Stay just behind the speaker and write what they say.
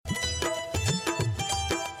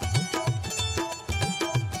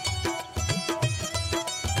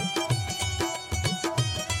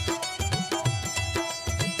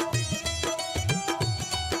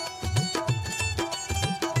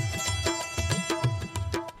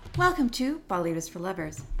Welcome to Bollywood for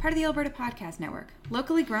Lovers, part of the Alberta Podcast Network.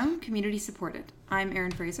 Locally grown, community supported. I'm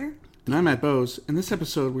Erin Fraser. And I'm Matt Bowes. In this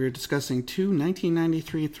episode, we are discussing two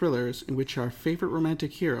 1993 thrillers in which our favorite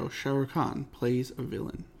romantic hero, Shah Rukh Khan, plays a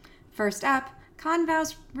villain. First up, Khan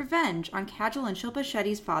vows revenge on Kajol and Shilpa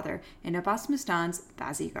Shetty's father in Abbas Mustan's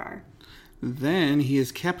Bazigar. Then he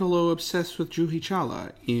is capital O obsessed with Juhi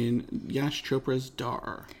Chawla in Yash Chopra's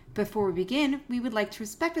Dar. Before we begin, we would like to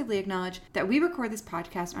respectfully acknowledge that we record this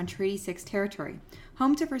podcast on Treaty 6 territory,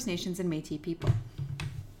 home to First Nations and Métis people.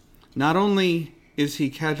 Not only is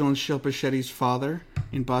he Kajol and Shilpa Shetty's father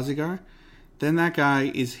in Bazigar, then that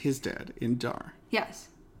guy is his dad in Dar. Yes.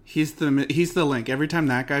 He's the link. Every time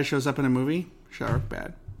that guy shows up in a movie, Shah Rukh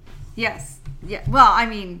bad. Yes. Yeah. Well, I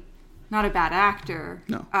mean, not a bad actor.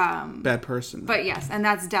 No. Bad person. But yes, and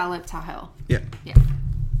that's Dalip Tahil. Yeah. Yeah.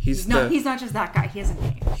 He's not just that guy. He has a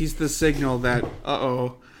name. He's the signal that,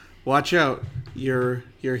 watch out, your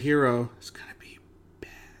hero is going to be bad.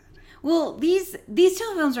 Well, these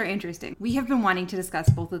two films are interesting. We have been wanting to discuss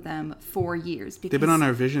both of them for years. They've been on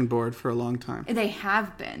our vision board for a long time. They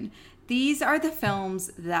have been. These are the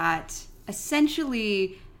films that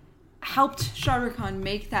essentially helped Shah Rukh Khan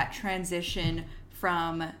make that transition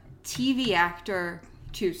from TV actor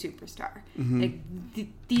to superstar. Mm-hmm.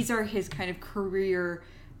 These are his kind of career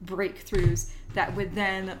breakthroughs that would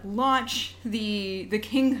then launch the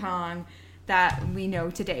King Kong that we know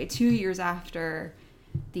today. 2 years after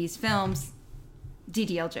these films,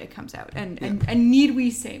 DDLJ comes out, and need we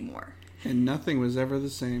say more? And nothing was ever the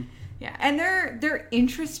same. Yeah, and they're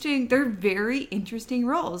interesting. They're very interesting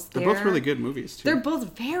roles. They're both really good movies too. They're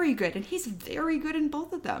both very good, and he's very good in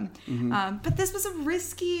both of them. Mm-hmm. But this was a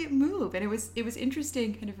risky move, and it was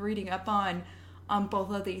interesting, kind of reading up on both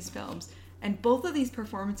of these films. And both of these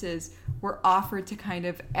performances were offered to kind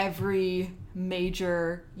of every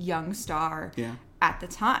major young star at the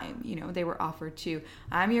time. You know, they were offered to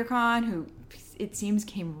Aamir Khan, who it seems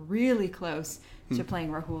came really close to playing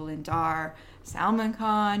Rahul in Dar, Salman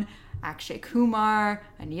Khan, Akshay Kumar,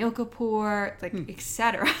 Anil Kapoor,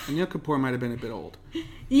 etc. Anil Kapoor might have been a bit old.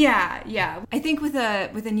 Yeah. I think with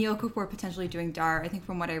Anil Kapoor potentially doing Dar, I think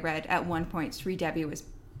from what I read, at one point Sridevi was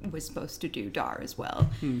supposed to do Dar as well.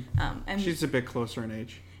 And she's a bit closer in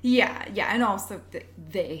age. Yeah, and also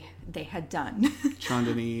they had done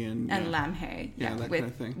Chandani and Lamhe, that kind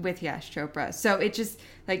of thing with Yash Chopra. So it just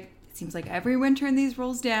it seems like everyone turned these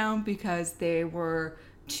roles down because they were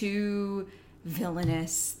too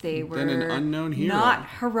villainous. They were an unknown hero, not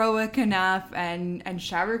heroic enough, and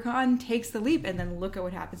Shah Rukh Khan takes the leap, and then look at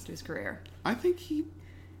what happens to his career. I think he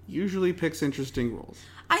usually picks interesting roles.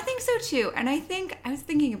 I think so too, and I was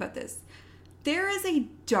thinking about this. There is a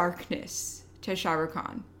darkness to Shah Rukh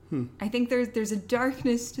Khan. I think there's a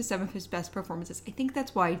darkness to some of his best performances. I think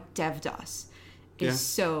that's why Devdas is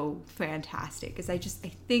so fantastic. Is I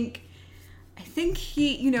think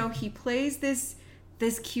he he plays this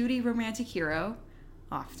cutie romantic hero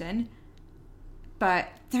often, but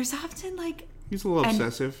there's often he's a little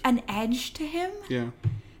obsessive, an edge to him. Yeah.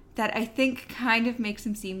 That I think kind of makes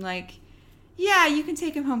him seem like, yeah, you can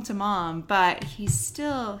take him home to mom, but he's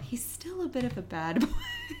still a bit of a bad boy.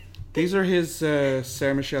 These are his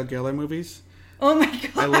Sarah Michelle Gellar movies. Oh my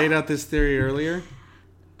god! I laid out this theory earlier.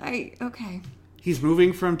 Okay. He's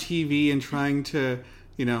moving from TV and trying to,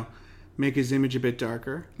 make his image a bit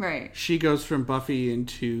darker. Right. She goes from Buffy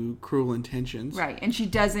into Cruel Intentions. Right, and she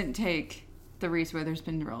doesn't take the Reese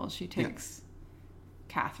Witherspoon role. She takes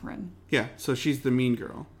Catherine. Yeah, so she's the mean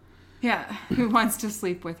girl. Yeah, who wants to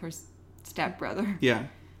sleep with her stepbrother. Yeah,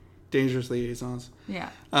 dangerous liaisons. Yeah.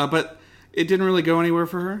 But it didn't really go anywhere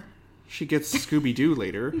for her. She gets Scooby-Doo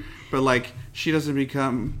later, but she doesn't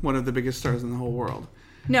become one of the biggest stars in the whole world.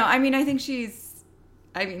 No, I mean, I think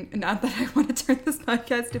not that I want to turn this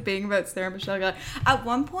podcast to being about Sarah Michelle Gellar. At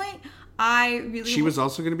one point, She was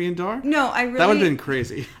also going to be in Dar? No, that would have been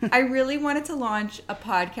crazy. I really wanted to launch a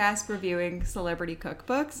podcast reviewing celebrity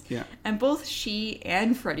cookbooks. Yeah. And both she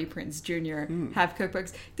and Freddie Prinze Jr. have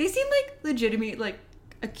cookbooks. They seem legitimate,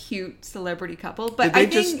 a cute celebrity couple. But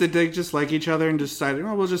did they just like each other and decided,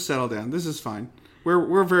 we'll just settle down. This is fine.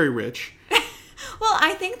 We're very rich. Well,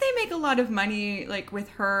 I think they make a lot of money, with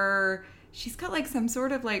her. She's got some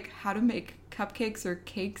sort of how to make cupcakes or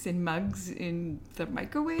cakes in mugs in the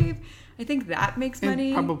microwave. I think that makes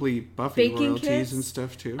money. And probably Buffy Baking royalties kits. And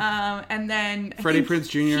stuff too. And then Freddie Prinze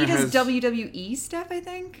Jr. He does has WWE stuff, I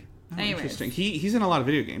think. Anyways. Interesting. He's in a lot of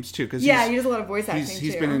video games too. He does a lot of voice acting too.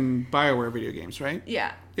 He's been in BioWare video games, right?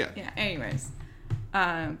 Yeah. Anyways,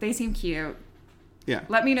 they seem cute. Yeah.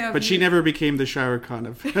 Let me know. But she never became the Shah Rukh Khan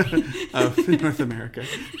of North America.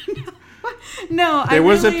 No, There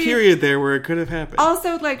was a period there where it could have happened.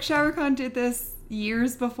 Also, like, Shah Rukh Khan did this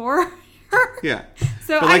years before her. Yeah.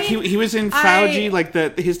 So, but, like, he was in Fauji, like,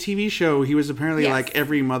 his TV show, he was apparently, Yes. like,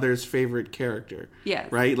 every mother's favorite character.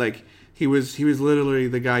 Yes. Right? Like, he was literally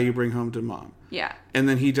the guy you bring home to mom. Yeah. And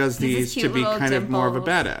then he does these to be kind of more of a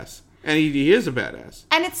badass. And he is a badass.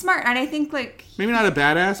 And it's smart. And I think, like... Maybe not a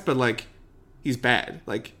badass, but, like, he's bad.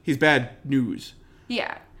 Like, he's bad news.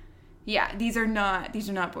 Yeah. Yeah, these are not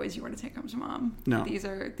boys you want to take home to mom. No. These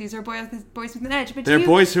are boys with an edge. But They're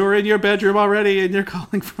boys who are in your bedroom already and you're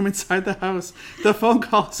calling from inside the house. The phone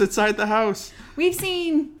call's inside the house. We've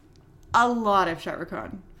seen a lot of Shah Rukh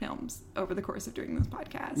Khan films over the course of doing this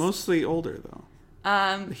podcast. Mostly older,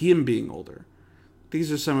 though. Him being older.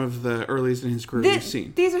 These are some of the earliest in his career we've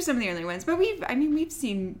seen. These are some of the early ones, but we've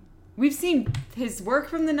seen his work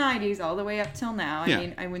from the 90s all the way up till now. I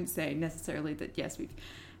mean, I wouldn't say necessarily that, yes, we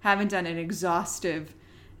haven't done an exhaustive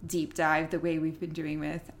deep dive the way we've been doing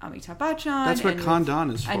with Amitabh Bachchan. That's what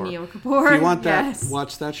Khandan is for. Anil Kapoor. If you want that,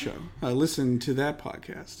 watch that show. Listen to that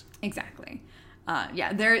podcast. Exactly.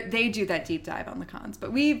 They do that deep dive on the Khans,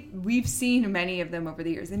 but we've seen many of them over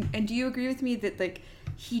the years. And do you agree with me that, like,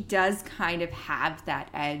 he does kind of have that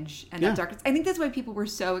edge and that darkness? I think that's why people were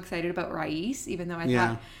so excited about Rais, even though I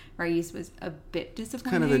thought Rais was a bit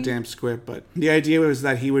disappointing. Kind of a damp squib, but the idea was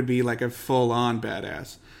that he would be like a full-on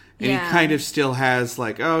badass. And he kind of still has,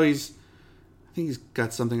 like, I think he's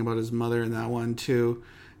got something about his mother in that one too.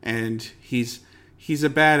 And he's a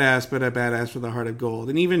badass, but a badass with a heart of gold.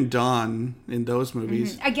 And even Don in those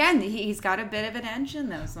movies. Mm-hmm. Again, he's got a bit of an edge in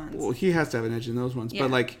those ones. Well, he has to have an edge in those ones. Yeah.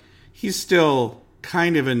 But, like, he's still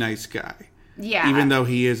kind of a nice guy. Yeah. Even though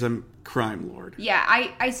he is a crime lord. Yeah,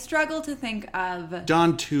 I struggle to think of...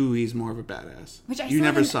 Don 2, he's more of a badass. Which I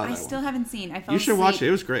still haven't seen. You should watch it.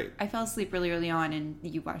 It was great. I fell asleep really early on, and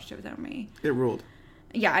you watched it without me. It ruled.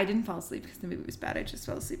 Yeah, I didn't fall asleep because the movie was bad. I just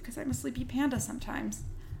fell asleep because I'm a sleepy panda sometimes.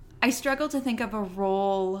 I struggle to think of a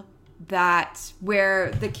role that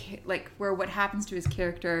where what happens to his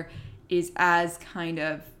character is as kind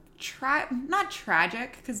of not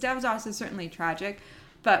tragic, because Devdas is certainly tragic,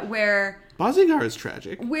 but where Bazigar is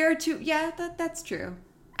tragic. That's true,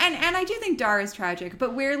 and I do think Dar is tragic,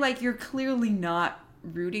 but where, like, you're clearly not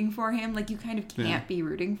rooting for him, like, you kind of can't be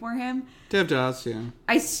rooting for him. Devdas, yeah.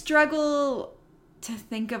 I struggle to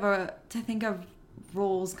think of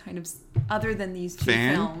roles kind of other than these two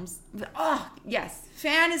films. Oh, yes.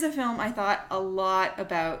 Fan is a film I thought a lot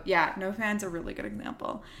about. Yeah, no, Fan's a really good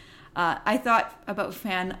example. I thought about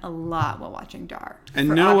Fan a lot while watching Dar. And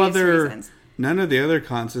for none of the other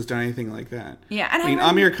Khans has done anything like that. Yeah, and I mean,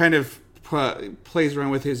 Amir kind of plays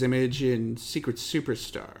around with his image in Secret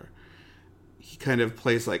Superstar. He kind of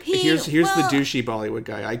plays like, here's the douchey Bollywood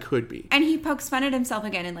guy I could be. And he pokes fun at himself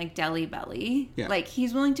again in, like, Delhi Belly. Yeah. Like,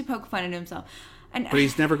 he's willing to poke fun at himself. But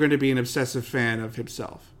he's never going to be an obsessive fan of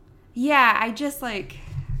himself. Yeah, I just, like...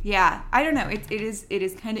 Yeah, I don't know. It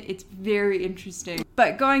is kind of... It's very interesting.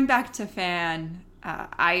 But going back to Fan,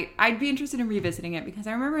 I'd be interested in revisiting it, because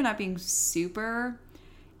I remember not being super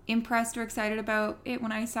impressed or excited about it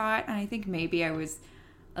when I saw it. And I think maybe I was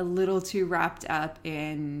a little too wrapped up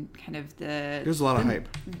in kind of There's a lot of hype.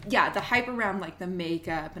 Yeah, the hype around, like, the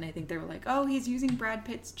makeup. And I think they were like, oh, he's using Brad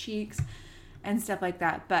Pitt's cheeks and stuff like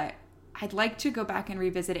that. But I'd like to go back and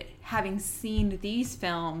revisit it, having seen these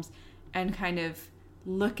films and kind of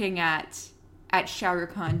looking at Shah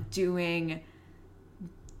Rukh Khan doing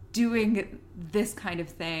this kind of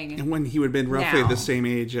thing. And when he would have been roughly the same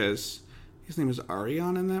age as, his name was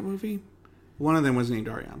Aryan in that movie? One of them was named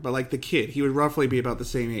Aryan, but, like, the kid, he would roughly be about the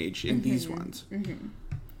same age in these ones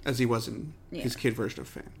as he was in his kid version of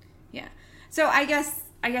Fan. Yeah. So I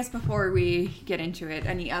guess before we get into it,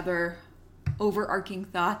 any other overarching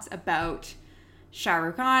thoughts about Shah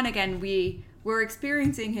Rukh Khan? Again, we're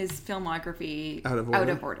experiencing his filmography out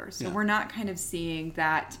of order. So we're not kind of seeing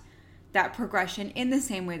that progression in the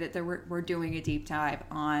same way that we're doing a deep dive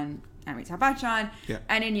on Amitabh Bachchan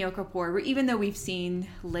and Anil Kapoor, where even though we've seen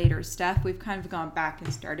later stuff, we've kind of gone back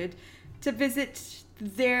and started to visit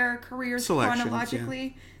their careers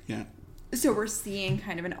chronologically. Yeah. So we're seeing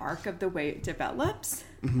kind of an arc of the way it develops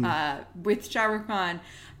with Shah Rukh Khan,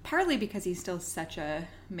 partly because he's still such a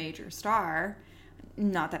major star.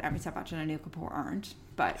 Not that Amitabh Bachchan and Anil Kapoor aren't,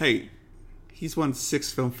 but... Hey, he's won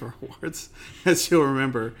 6 Filmfare Awards, as you'll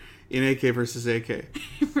remember, in AK versus AK.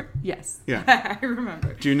 Yes. Yeah. I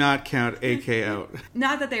remember. Do not count AK out.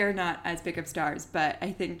 Not that they are not as big of stars, but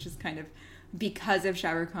I think just kind of because of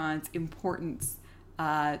Shah Rukh Khan's importance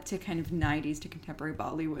to kind of 90s to contemporary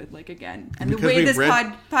Bollywood, like, again. And the way this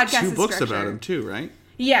podcast is structured. 2 books about him, too, right?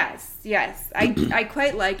 Yes. I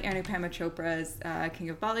quite like Anupama Chopra's King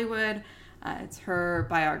of Bollywood. It's her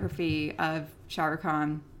biography of Shah Rukh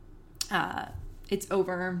Khan. It's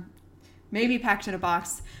over. Maybe packed in a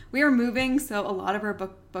box. We are moving, so a lot of our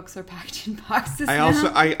books are packed in boxes now.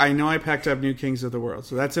 I know I packed up New Kings of the World,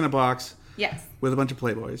 so that's in a box. Yes. With a bunch of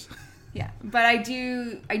Playboys. Yeah, but I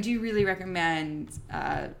do really recommend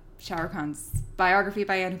Shah Rukh Khan's biography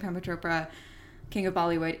by Anupama Chopra, King of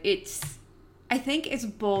Bollywood. I think it's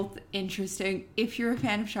both interesting if you're a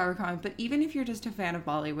fan of Shah Rukh Khan, but even if you're just a fan of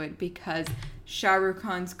Bollywood, because Shah Rukh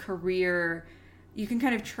Khan's career, you can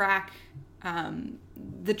kind of track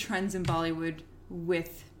the trends in Bollywood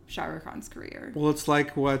with Shah Rukh Khan's career. Well, it's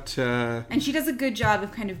like what... and she does a good job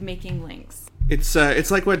of kind of making links. It's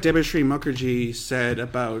like what Debashree Mukherjee said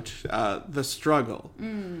about the struggle.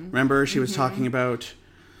 Remember, she was talking about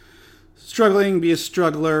struggling, be a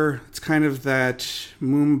struggler. It's kind of that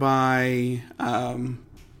Mumbai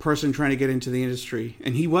person trying to get into the industry.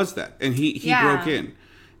 And he was that. And he broke in.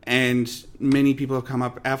 And many people have come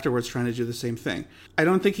up afterwards trying to do the same thing. I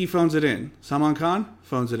don't think he phones it in. Salman Khan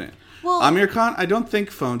phones it in. Well, Amir Khan, I don't think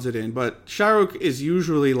phones it in. But Shah Rukh is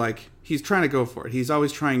usually like, he's trying to go for it. He's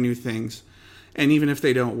always trying new things. And even if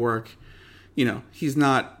they don't work, he's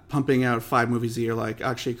not pumping out 5 movies a year like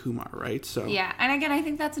Akshay Kumar, right? So yeah, and again, I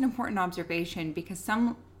think that's an important observation because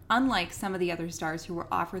unlike some of the other stars who were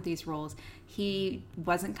offered these roles, he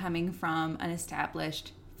wasn't coming from an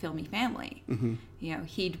established filmy family. Mm-hmm.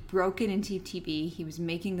 He'd broken into TV. He was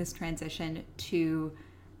making this transition to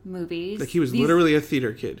movies. Like he was literally a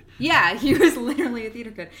theater kid. Yeah, he was literally a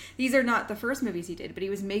theater kid. These are not the first movies he did, but he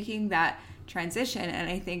was making that transition, and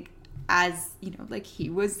I think as, he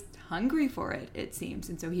was hungry for it seems.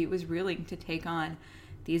 And so he was willing to take on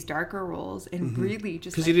these darker roles and really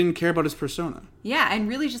just... Because he didn't care about his persona. Yeah, and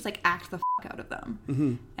really just, act the fuck out of them.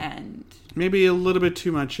 Mm-hmm. And... maybe a little bit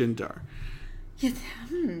too much in Dar. Yeah,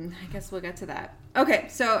 I guess we'll get to that. Okay,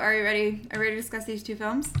 so are you ready? Are you ready to discuss these 2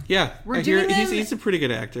 films? Yeah. He's a pretty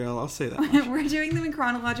good actor, I'll say that much. We're doing them in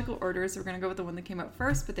chronological order, so we're going to go with the one that came out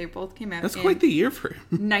first, but they both came out That's quite the year for him.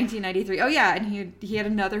 1993. Oh, yeah, and he had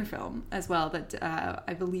another film as well that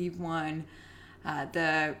I believe won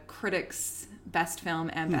the Critics' Best Film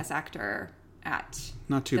and Best Actor at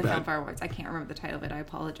Not too the bad. Film Fare Awards. I can't remember the title of it. I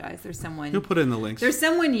apologize. There's someone... You'll put in the links. There's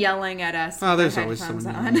someone yelling at us. Oh, there's always someone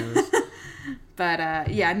yelling at us. But,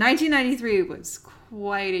 1993 was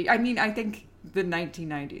quite I think the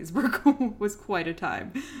 1990s was quite a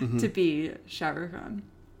time to be Shah Rukh Khan.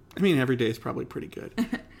 I mean, every day is probably pretty good.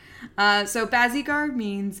 So Bazigar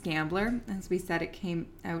means gambler. As we said, it came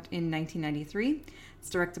out in 1993. It's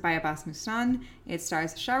directed by Abbas Mustan. It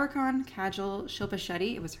stars Shah Rukh Khan, Kajol, Shilpa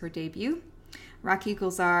Shetty. It was her debut. Rakhi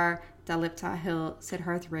Gulzar, Dalip Tahil,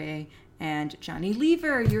 Siddharth Ray, and Johnny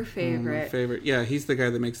Lever, your favorite. My favorite. Yeah, he's the guy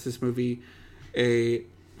that makes this movie a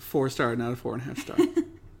 4-star, not a 4.5 star.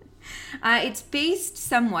 It's based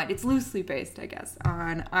somewhat, it's loosely based, I guess,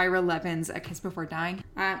 on Ira Levin's A Kiss Before Dying.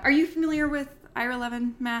 Are you familiar with Ira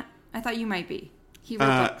Levin, Matt? I thought you might be. He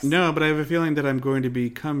wrote books. No, but I have a feeling that I'm going to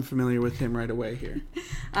become familiar with him right away here.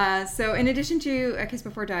 So in addition to A Kiss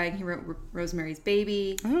Before Dying, he wrote Rosemary's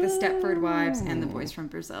Baby, The Stepford Wives, and The Boys from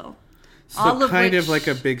Brazil. So kind of like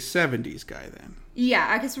a big 70s guy then.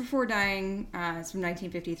 Yeah, A Kiss Before Dying is from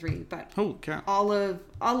 1953, but holy cow. all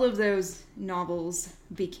of those novels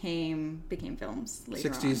became films later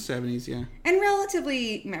 60s, on. 70s, yeah. And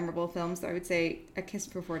relatively memorable films. I would say A Kiss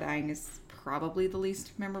Before Dying is probably the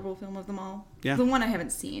least memorable film of them all. Yeah. The one I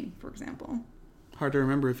haven't seen, for example. Hard to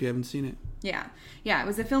remember if you haven't seen it. Yeah. Yeah, it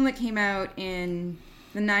was a film that came out in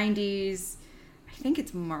the 90s. I think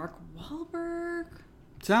it's Mark Wahlberg.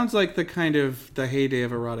 Sounds like the heyday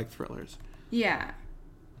of erotic thrillers. Yeah.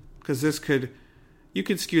 Because you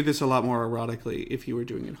could skew this a lot more erotically if you were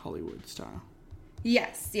doing it Hollywood style.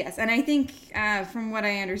 Yes. And I think from what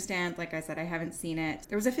I understand, like I said, I haven't seen it.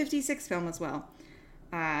 There was a 56 film as well.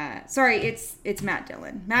 Sorry, it's Matt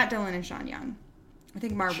Dillon. Matt Dillon and Sean Young. I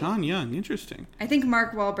think Sean Young, interesting. I think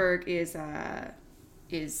Mark Wahlberg is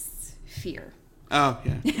Fear. Oh,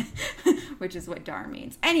 yeah. Which is what Dar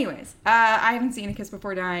means. Anyways, I haven't seen A Kiss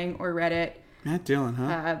Before Dying or read it. Matt Dillon,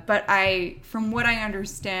 huh? But from what I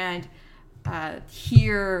understand,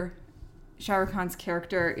 here Shah Rukh Khan's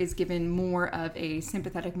character is given more of a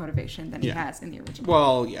sympathetic motivation than he has in the original.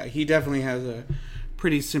 Well, yeah, he definitely has a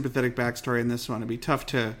pretty sympathetic backstory in this one. It'd be tough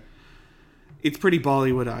to... It's pretty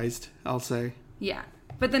Bollywoodized, I'll say. Yeah.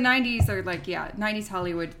 But the 90s are 90s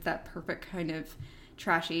Hollywood, that perfect kind of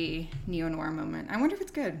trashy neo-noir moment. I wonder if it's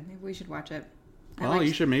good. Maybe we should watch it. Well,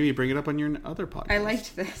 you should maybe bring it up on your other podcast. I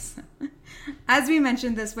liked this. As we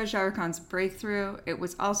mentioned, this was Shah Rukh Khan's breakthrough. It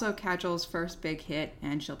was also Kajol's first big hit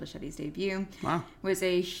and Shilpa Shetty's debut. Wow. It was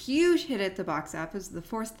a huge hit at the box office. It was the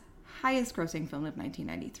fourth highest grossing film of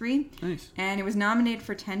 1993. Nice. And it was nominated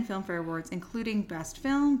for 10 Filmfare Awards, including Best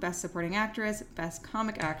Film, Best Supporting Actress, Best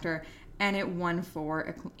Comic Actor, and it won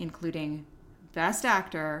 4, including Best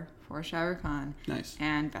Actor for Shah Rukh Khan. Nice.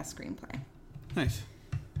 And Best Screenplay. Nice.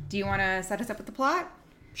 Do you want to set us up with the plot?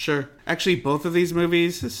 Sure. Actually, both of these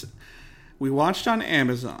movies we watched on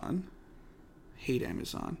Amazon. Hate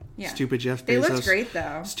Amazon. Yeah. Stupid Jeff Bezos. They looked great,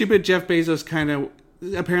 though. Stupid Jeff Bezos kind of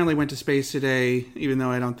apparently went to space today, even though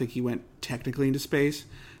I don't think he went technically into space.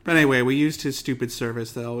 But anyway, we used his stupid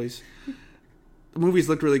service that always... The movies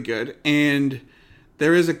looked really good, and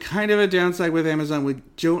there is a kind of a downside with Amazon. We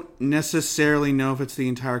don't necessarily know if it's the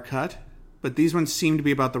entire cut. But these ones seem to be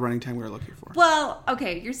about the running time we were looking for. Well,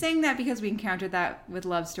 okay, you're saying that because we encountered that with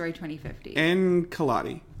Love Story 2050. And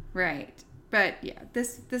Kaladi. Right. But yeah,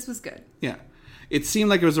 this was good. Yeah. It seemed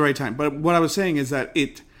like it was the right time. But what I was saying is that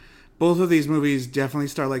both of these movies definitely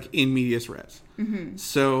start like in medias res. Mm-hmm.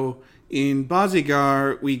 So in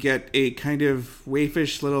Bazigar, we get a kind of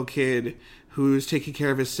waifish little kid who's taking care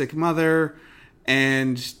of his sick mother.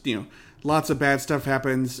 And, lots of bad stuff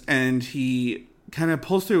happens. And he kind of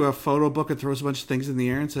pulls through a photo book and throws a bunch of things in the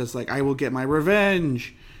air and says, like, I will get my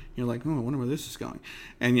revenge. You're like, oh, I wonder where this is going.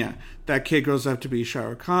 And yeah, that kid grows up to be Shah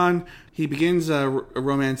Rukh Khan. He begins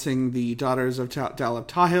romancing the daughters of Dalip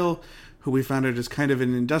Tahil, who we found out is kind of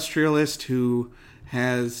an industrialist who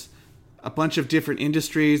has a bunch of different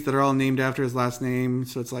industries that are all named after his last name.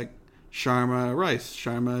 So it's like Sharma Rice,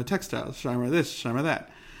 Sharma Textiles, Sharma this, Sharma that.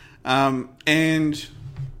 And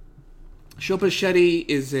Shilpa Shetty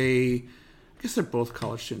is I guess they're both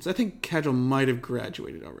college students. I think Kajol might have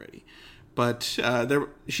graduated already. But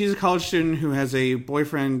she's a college student who has a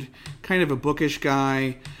boyfriend, kind of a bookish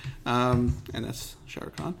guy, and that's Shah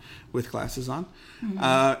Rukh Khan, with glasses on.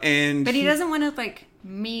 Mm-hmm. But he doesn't want to,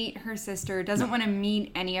 meet her sister, doesn't want to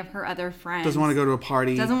meet any of her other friends. Doesn't want to go to a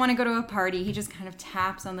party. He just kind of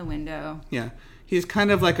taps on the window. Yeah. He's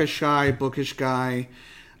kind of like a shy, bookish guy.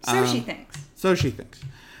 So she thinks.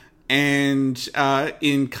 And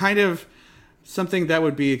in kind of something that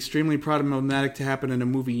would be extremely problematic to happen in a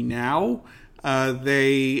movie now,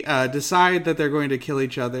 they decide that they're going to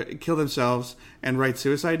kill themselves, and write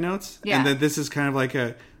suicide notes. Yeah. And that this is kind of like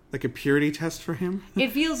a purity test for him.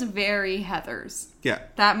 It feels very Heathers. Yeah.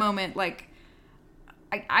 That moment,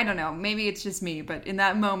 I don't know, maybe it's just me, but in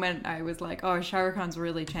that moment I was like, oh, Shah Rukh Khan's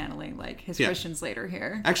really channeling his Christian Slater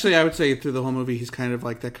here. Actually, I would say through the whole movie he's kind of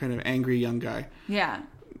like that kind of angry young guy. Yeah.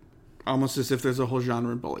 Almost as if there's a whole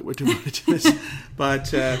genre in Bollywood devoted to this.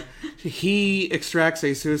 But he extracts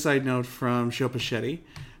a suicide note from Shilpa Shetty,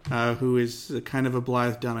 who is kind of a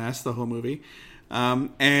blithe dumbass the whole movie,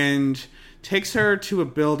 and takes her to a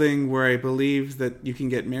building where I believe that you can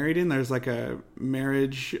get married in. There's like a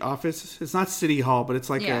marriage office. It's not City Hall, but it's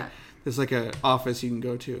like there's like a office you can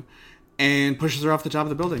go to, and pushes her off the top of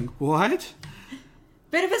the building. What?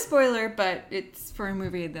 Bit of a spoiler, but it's for a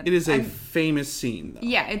movie that... It is a famous scene, though.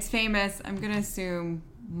 Yeah, it's famous. I'm going to assume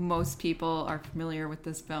most people are familiar with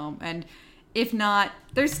this film. And if not,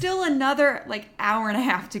 there's still another, hour and a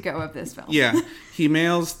half to go of this film. Yeah. He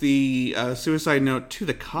mails the suicide note to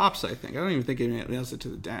the cops, I think. I don't even think he mails it to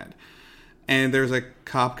the dad. And there's a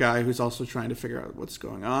cop guy who's also trying to figure out what's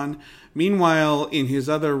going on. Meanwhile, in his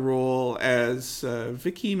other role as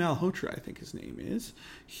Vicky Malhotra, I think his name is,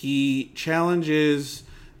 he challenges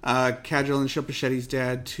Kajol and Shilpa Shetty's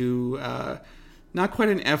dad to not quite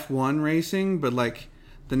an F1 racing, but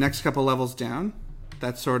the next couple levels down.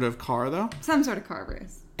 That sort of car, though. Some sort of car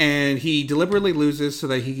race. And he deliberately loses so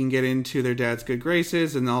that he can get into their dad's good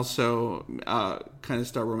graces and also kind of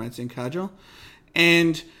start romancing Kajol.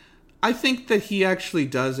 And I think that he actually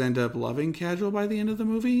does end up loving Kajol by the end of the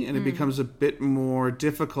movie, and it becomes a bit more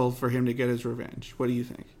difficult for him to get his revenge. What do you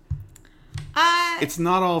think? It's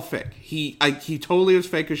not all fake. He totally was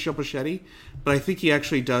fake as Shilpa Shetty, but I think he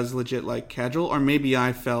actually does legit like Kajol, or maybe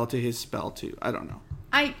I fell to his spell too. I don't know.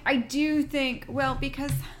 I do think,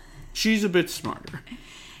 because... She's a bit smarter.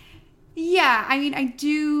 Yeah, I mean, I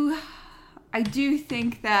do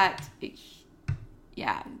think that,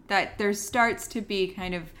 that there starts to be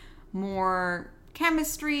kind of more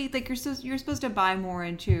chemistry. You're supposed to buy more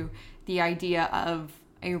into the idea of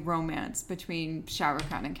a romance between Shah Rukh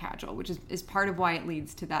Khan and Kajol, which is part of why it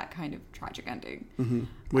leads to that kind of tragic ending. Mm-hmm.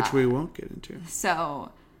 Which we won't get into.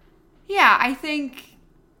 So, yeah, I think...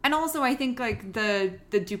 And also, I think, the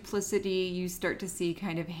duplicity you start to see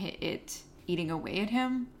kind of hit it eating away at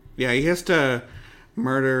him. Yeah, he has to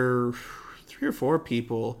murder 3 or 4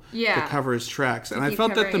 people to Yeah. cover his tracks. And To I keep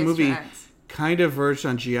felt that the covering his movie tracks. kind of verged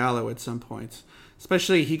on giallo at some points.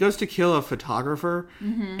 Especially, he goes to kill a photographer,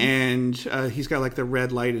 and he's got like the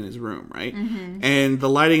red light in his room, right? And the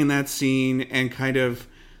lighting in that scene, and kind of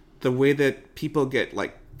the way that people get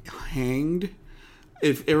like hanged,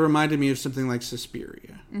 it reminded me of something like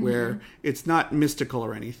Suspiria, where it's not mystical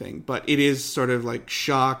or anything, but it is sort of like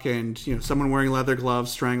shock and someone wearing leather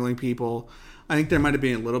gloves strangling people. I think there might have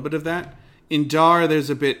been a little bit of that. In Dar,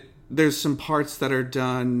 there's some parts that are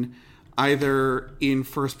done either in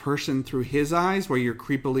first person through his eyes, where you're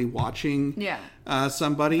creepily watching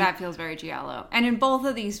somebody. That feels very giallo. And in both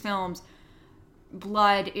of these films,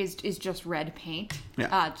 blood is just red paint.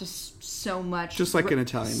 Yeah. Just so much. Just like an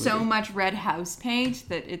Italian movie. So much red house paint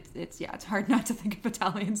that it's hard not to think of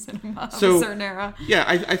Italian cinema of a So, certain era. Yeah,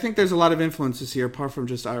 I think there's a lot of influences here, apart from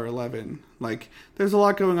just IR11. Like, there's a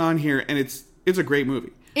lot going on here, and it's a great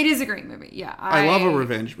movie. It is a great movie, yeah. I love a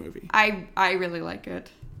revenge movie. I really like it.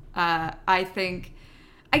 I think,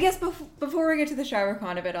 I guess before we get to the Shah Rukh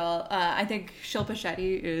Khan of it all, I think Shilpa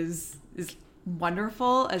Shetty is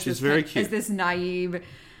wonderful as She's very cute. as this naive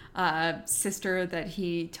sister that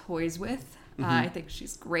he toys with. I think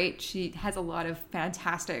she's great. She has a lot of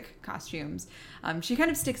fantastic costumes. She kind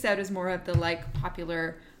of sticks out as more of the like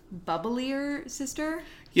popular, bubblier sister.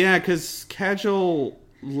 Yeah, because Kajol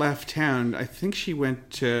left town. I think she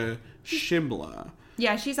went to Shimla.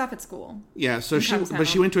 Yeah, she's off at school. Yeah, so Comes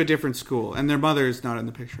she went to a different school, and their mother is not in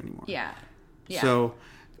the picture anymore. Yeah. So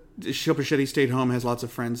Shilpa Shetty stayed home, has lots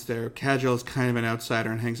of friends there. Kajol is kind of an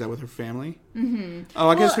outsider and hangs out with her family. Mm-hmm. Oh,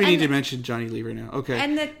 I guess we need to mention Johnny Lever now. Okay.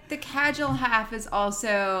 And the Kajol half is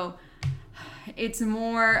also, it's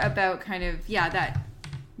more about kind of, that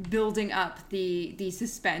building up the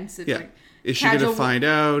suspense of like, is she going to find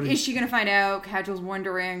out? Is she going to find out? Kajol's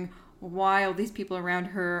wondering why all these people around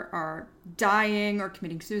her are dying or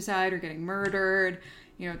committing suicide or getting murdered.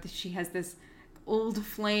 She has this old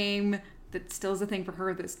flame that still is a thing for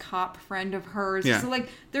her, this cop friend of hers. Yeah. So like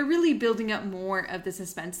they're really building up more of the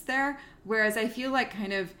suspense there. Whereas I feel like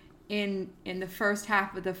kind of in the first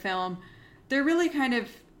half of the film, they're really kind of,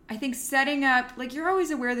 I think, setting up, like, you're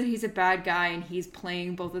always aware that he's a bad guy and he's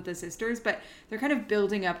playing both of the sisters, but they're kind of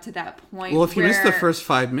building up to that point. Well, if you missed the first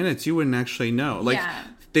 5 minutes, you wouldn't actually know. Like,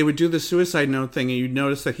 they would do the suicide note thing and you'd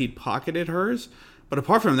notice that he'd pocketed hers. But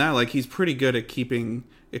apart from that, like, he's pretty good at keeping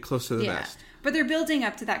it close to the vest. But they're building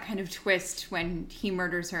up to that kind of twist when he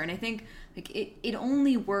murders her. And I think like it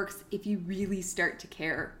only works if you really start to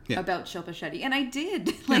care about Shilpa Shetty. And I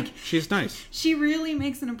did. Like, she's nice. She really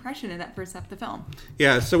makes an impression in that first half of the film.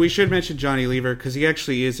 Yeah, so we should mention Johnny Lever because he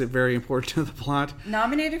actually is very important to the plot.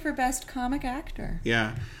 Nominated for Best Comic Actor.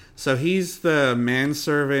 Yeah. So he's the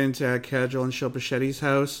manservant at Kajol and Shilpa Shetty's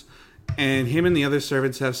house. And him and the other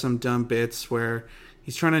servants have some dumb bits where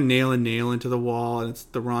he's trying to nail a nail into the wall and it's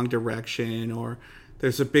the wrong direction, or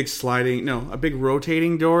there's a big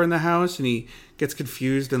rotating door in the house and he gets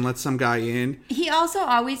confused and lets some guy in. He also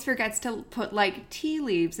always forgets to put like tea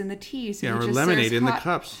leaves in the tea. So or lemonade in the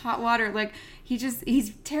cups. Hot water. Like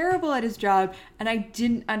he's terrible at his job, and I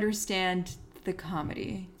didn't understand the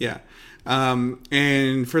comedy. Yeah.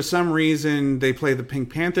 And for some reason they play the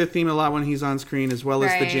Pink Panther theme a lot when he's on screen, as well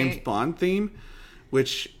as the James Bond theme,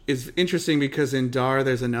 which is interesting because in Dar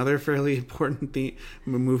there's another fairly important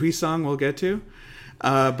movie song we'll get to.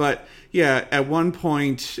 But yeah, at one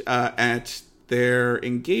point at their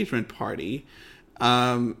engagement party,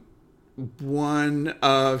 one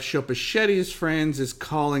of Shilpa Shetty's friends is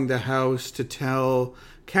calling the house to tell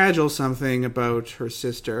Kajol something about her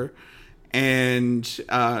sister, and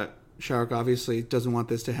Shah Rukh obviously doesn't want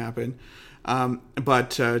this to happen. But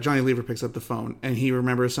Johnny Lever picks up the phone and he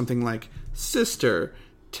remembers something like, "Sister,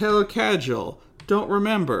 tell Kajol, don't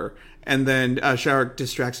remember." And then Shah Rukh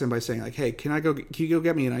distracts him by saying, like, "Hey, can you go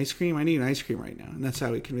get me an ice cream? I need an ice cream right now." And that's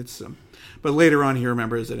how he convinces him. But later on he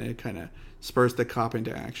remembers it and it kind of spurs the cop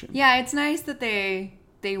into action. Yeah, it's nice that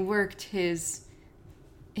they worked his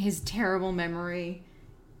terrible memory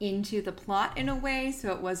into the plot in a way,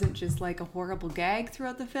 so it wasn't just like a horrible gag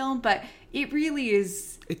throughout the film, but it really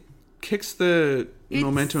is. It kicks the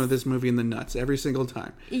momentum of this movie in the nuts every single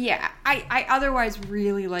time. Yeah, I otherwise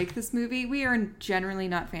really like this movie. We are generally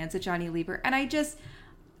not fans of Johnny Lever, and I just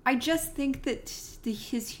think that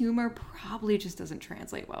his humor probably just doesn't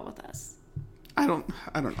translate well with us. I don't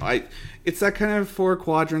know. It's that kind of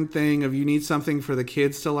 4-quadrant thing of you need something for the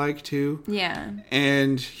kids to like too. Yeah.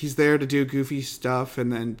 And he's there to do goofy stuff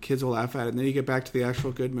and then kids will laugh at it and then you get back to the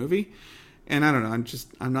actual good movie. And I don't know,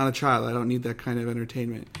 I'm not a child. I don't need that kind of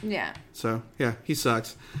entertainment. Yeah. So, yeah, he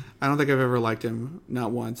sucks. I don't think I've ever liked him,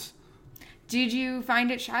 not once. Did you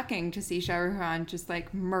find it shocking to see Shah Rukh Khan just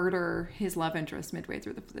like murder his love interest midway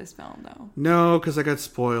through this film, though? No, because I got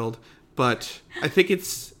spoiled. But I think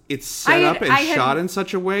it's set up and shot in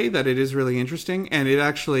such a way that it is really interesting. And it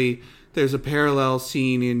actually, there's a parallel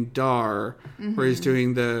scene in Dar where he's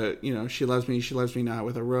doing the, she loves me not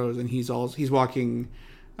with a rose. And he's walking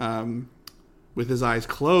with his eyes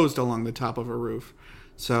closed along the top of a roof.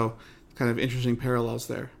 So kind of interesting parallels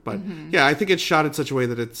there. But yeah, I think it's shot in such a way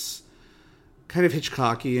that it's kind of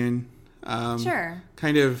Hitchcockian. Sure.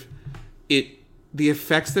 Kind of the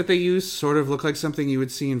effects that they use sort of look like something you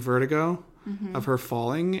would see in Vertigo of her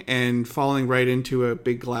falling right into a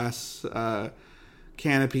big glass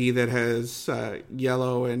canopy that has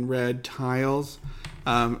yellow and red tiles.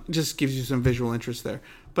 Just gives you some visual interest there.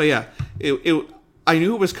 But yeah, I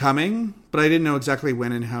knew it was coming, but I didn't know exactly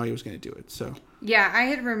when and how he was going to do it. So yeah, I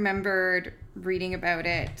had remembered reading about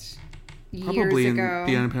it years probably ago.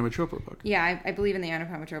 In the Anupama Chopra book. Yeah, I believe in the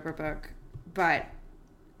Anupama Chopra book, but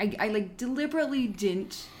I like deliberately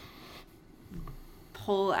didn't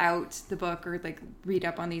pull out the book or like read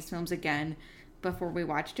up on these films again before we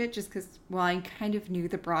watched it, just because while I kind of knew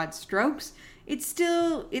the broad strokes, it's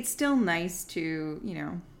still nice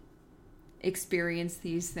to experience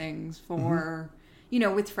these things for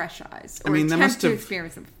with fresh eyes. Or that must have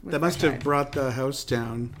experience them with that must have brought the house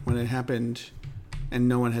down when it happened, and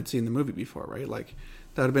no one had seen the movie before, right? Like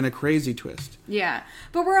that would have been a crazy twist. Yeah,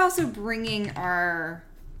 but we're also bringing our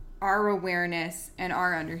awareness and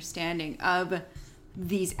our understanding of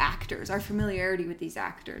these actors, our familiarity with these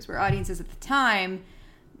actors, where audiences at the time,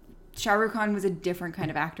 Shah Rukh Khan was a different kind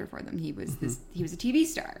of actor for them. He was he was a TV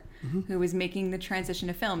star who was making the transition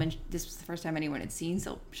to film, and this was the first time anyone had seen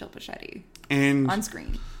Shilpa Shetty on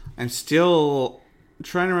screen. I'm still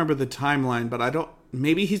trying to remember the timeline, but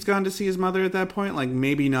maybe he's gone to see his mother at that point. Like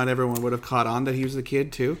maybe not everyone would have caught on that he was the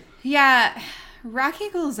kid too. Yeah,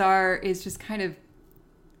 Rakhi Gulzar is just kind of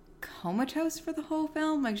comatose for the whole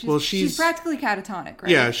film. Like she's practically catatonic,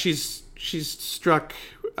 right? Yeah, she's struck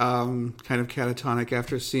kind of catatonic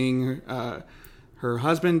after seeing her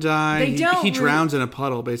husband die. He drowns in a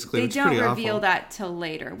puddle, basically. They don't reveal that till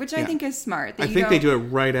later, which I think is smart. I think they do it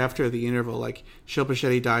right after the interval. Like Shilpa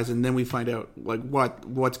Shetty dies, and then we find out like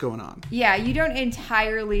what's going on. Yeah, you don't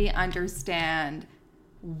entirely understand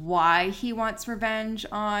why he wants revenge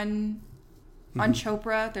on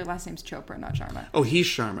Chopra. Their last name's Chopra, not Sharma. Oh, he's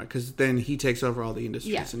Sharma, because then he takes over all the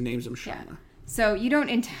industries and names him Sharma. Yeah. So you don't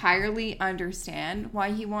entirely understand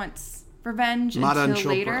why he wants revenge Madan until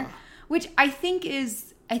Chopra. Later, which I think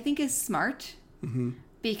is smart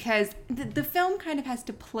because the film kind of has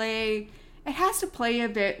to play. It has to play a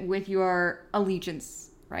bit with your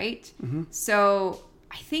allegiance, right? So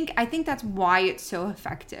I think that's why it's so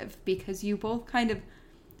effective, because you both kind of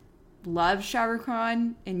love Shah Rukh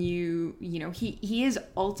Khan, and he is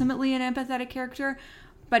ultimately an empathetic character,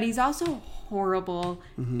 but he's also horrible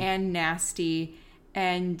and nasty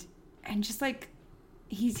and just like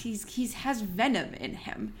he has venom in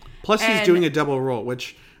him. Plus he's doing a double role,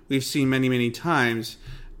 which we've seen many, many times,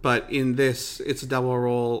 but in this it's a double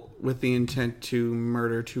role with the intent to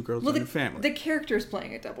murder two girls in the family. The character's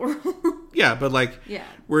playing a double role. Yeah, but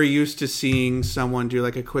we're used to seeing someone do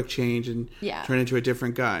like a quick change and turn into a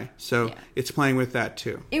different guy. So it's playing with that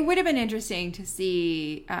too. It would have been interesting to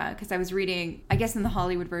see, because I was reading, I guess in the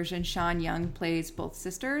Hollywood version, Sean Young plays both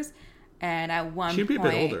sisters. And at one point... She'd be a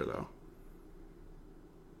bit older though.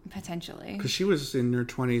 Potentially. Because she was in her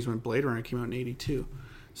 20s when Blade Runner came out in 82.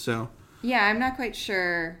 So... Yeah, I'm not quite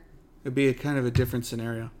sure. It'd be a kind of a different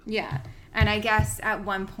scenario. Yeah. And I guess at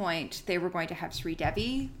one point they were going to have Sri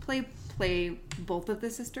Devi play both of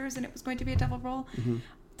the sisters, and it was going to be a double role.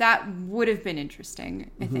 That would have been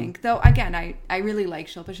interesting, I think. Though, again, I really like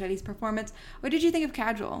Shilpa Shetty's performance. What did you think of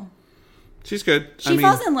Kajol? She's good. She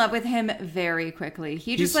falls in love with him very quickly.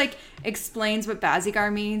 He just explains what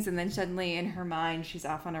Bazigar means, and then suddenly in her mind she's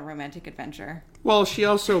off on a romantic adventure. Well, she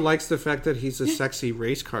also likes the fact that he's a sexy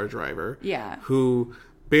race car driver. Yeah. Who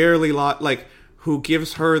barely who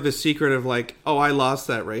gives her the secret of like, oh, I lost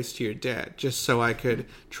that race to your dad just so I could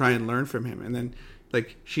try and learn from him. And then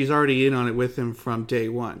like she's already in on it with him from day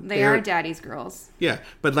one. They are daddy's girls. Yeah,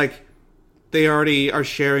 but like they already are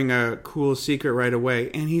sharing a cool secret right away,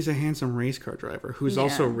 and he's a handsome race car driver who's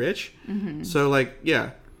also rich. So like,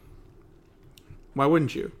 yeah, why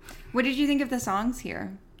wouldn't you? What did you think of the songs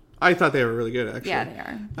here? I thought they were really good, actually. Yeah,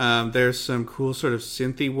 they are. There's some cool sort of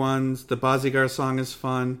synthy ones. The Bazigar song is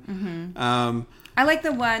fun. I like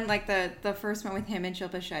the one, like the first one with him and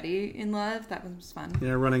Shilpa Shetty in love. That was fun.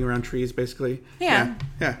 Yeah, running around trees, basically. Yeah,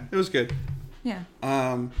 it was good. Yeah.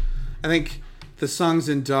 I think the songs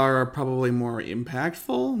in Dar are probably more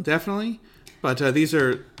impactful, definitely. But there's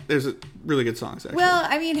a really good songs, actually. Well,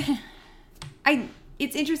 I mean,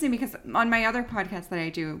 it's interesting because on my other podcast that I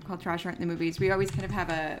do called Trash Art in the Movies, we always kind of have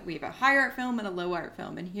a high art film and a low art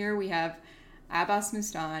film. And here we have Abbas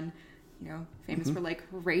Mustan, famous for like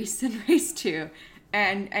Race and Race 2,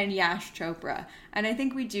 and Yash Chopra. And I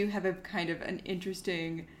think we do have a kind of an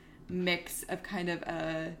interesting mix of kind of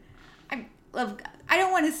I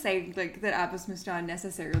don't want to say like that Abbas Mustan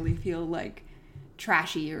necessarily feel like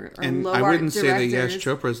trashy or and low I art wouldn't directors. say that Yash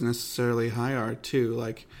Chopra is necessarily high art too.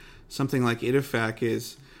 Like something like Ittifaq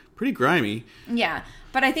is pretty grimy. Yeah,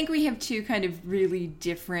 but I think we have two kind of really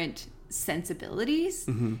different sensibilities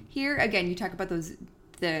here. Again, you talk about those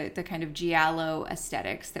the kind of giallo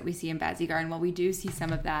aesthetics that we see in Bazigar, and while we do see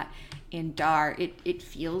some of that in Dar, it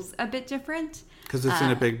feels a bit different. Because it's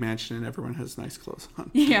in a big mansion and everyone has nice clothes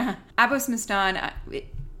on. Yeah. Abbas Mustan,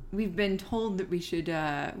 we've been told that we should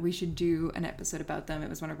do an episode about them. It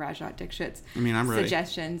was one of Rajat Dixit's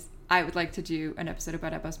suggestions. I would like to do an episode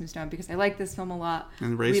about Abbas Mustan because I like this film a lot.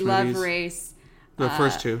 And Race we movies. love Race. The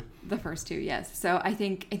first two. The first two, yes. So I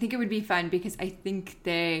think it would be fun because I think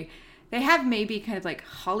they have maybe kind of like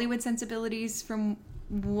Hollywood sensibilities from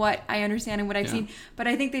what I understand and what I've seen, but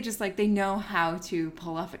I think they just they know how to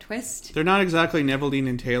pull off a twist. They're not exactly Neveldine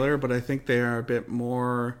and Taylor, but I think they are a bit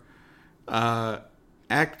more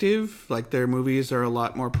active. Like their movies are a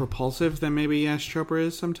lot more propulsive than maybe Yash Chopra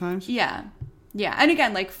is sometimes. Yeah, and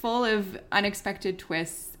again, like full of unexpected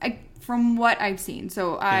twists from what I've seen.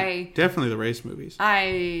 So definitely the Race movies.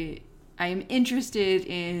 I am interested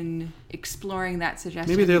in exploring that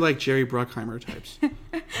suggestion. Maybe they're like Jerry Bruckheimer types.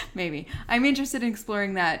 Maybe. I'm interested in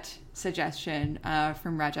exploring that suggestion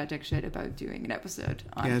from Rajat Dixit about doing an episode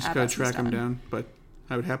on I just got to track him down, but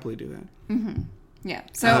I would happily do that. Mm-hmm. Yeah.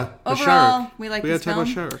 So overall, we like this film. We got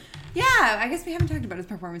to talk about Shark. Yeah, I guess we haven't talked about his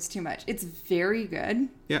performance too much. It's very good.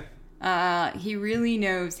 Yeah. He really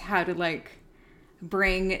knows how to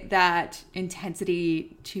bring that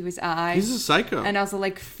intensity to his eyes. He's a psycho. And also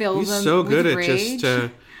fill them with rage. He's so good at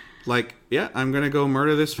just I'm going to go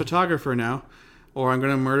murder this photographer now. Or I'm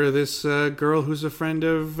going to murder this girl who's a friend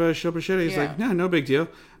of Shilpa Shetty. He's like, no big deal.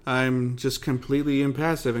 I'm just completely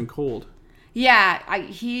impassive and cold. Yeah,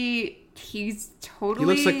 he's totally... He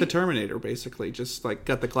looks like the Terminator, basically. Just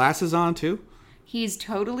got the glasses on too. He's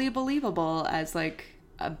totally believable as a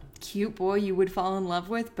cute boy you would fall in love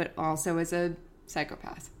with, but also as a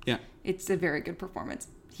psychopath. Yeah. It's a very good performance.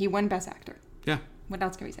 He won Best Actor. Yeah. What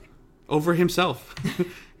else can we say? Over himself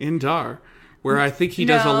in Dar, where I think he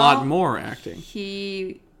does a lot more acting.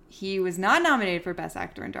 He was not nominated for Best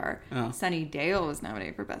Actor in Dar. Oh. Sunny Dale was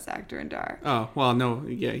nominated for Best Actor in Dar. Oh, well, no.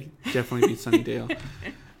 Yeah, he definitely beat Sunny Dale.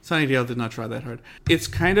 Sunny Dale did not try that hard. It's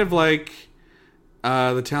kind of like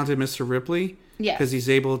The Talented Mr. Ripley. Yes. Because he's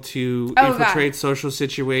able to infiltrate social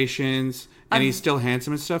situations, and he's still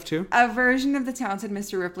handsome and stuff, too. A version of The Talented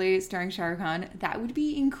Mr. Ripley starring Shah Rukh Khan, that would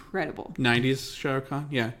be incredible. 90s Shah Rukh Khan?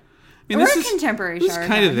 Yeah. Or a contemporary Shah Rukh Khan. This is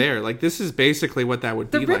kind of there. This is basically what that would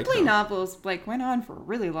be like. The Ripley novels, went on for a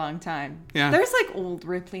really long time. Yeah. There's, old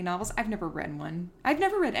Ripley novels. I've never read one. I've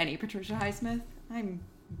never read any Patricia Highsmith. I'm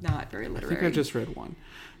not very literary. I think I just read one.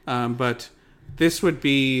 But this would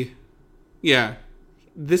be... Yeah.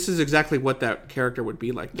 This is exactly what that character would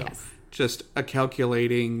be like, though. Yes. Just a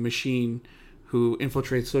calculating machine who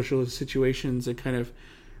infiltrates social situations and kind of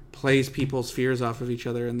plays people's fears off of each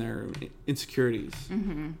other and their insecurities.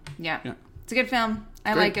 Mm-hmm. Yeah. It's a good film.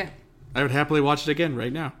 I like it. I would happily watch it again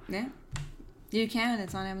right now. Yeah. You can.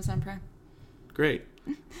 It's on Amazon Prime. Great.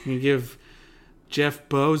 You give Jeff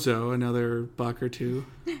Bozo another buck or two.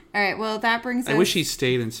 All right. Well, that brings us... I wish he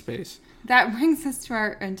stayed in space. That brings us to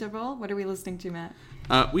our interval. What are we listening to, Matt?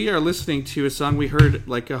 We are listening to a song we heard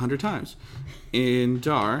 100 times in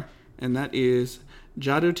Dar, and that is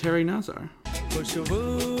Jadoo Tere Nazar.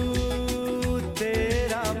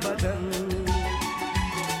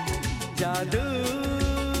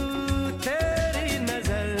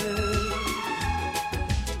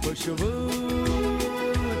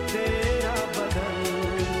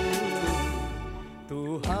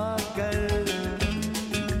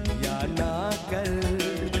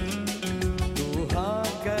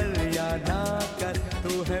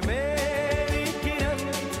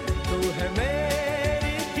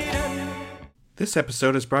 This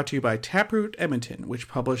episode is brought to you by Taproot Edmonton, which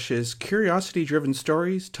publishes curiosity-driven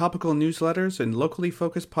stories, topical newsletters, and locally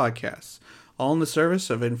focused podcasts, all in the service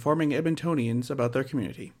of informing Edmontonians about their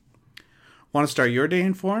community. Want to start your day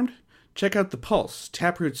informed? Check out The Pulse,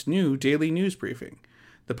 Taproot's new daily news briefing.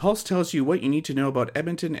 The Pulse tells you what you need to know about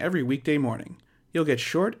Edmonton every weekday morning. You'll get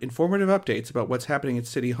short, informative updates about what's happening at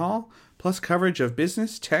City Hall, plus coverage of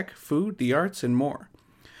business, tech, food, the arts, and more.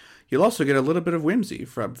 You'll also get a little bit of whimsy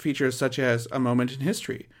from features such as A Moment in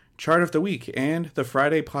History, Chart of the Week, and the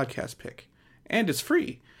Friday Podcast Pick. And it's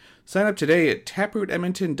free. Sign up today at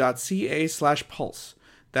taprootedmonton.ca/pulse.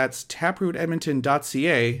 That's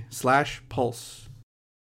taprootedmonton.ca/pulse.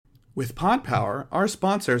 With Pod Power, our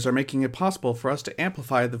sponsors are making it possible for us to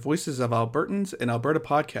amplify the voices of Albertans and Alberta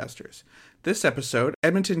podcasters. This episode,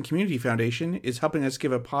 Edmonton Community Foundation is helping us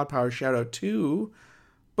give a Pod Power shout out to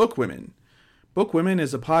Book Women. Book Women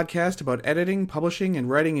is a podcast about editing, publishing, and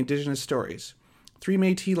writing Indigenous stories. 3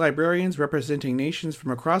 Métis librarians representing nations from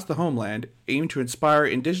across the homeland aim to inspire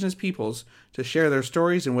Indigenous peoples to share their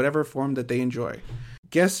stories in whatever form that they enjoy.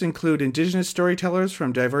 Guests include Indigenous storytellers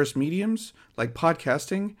from diverse mediums like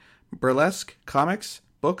podcasting, burlesque, comics,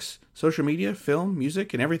 books, social media, film,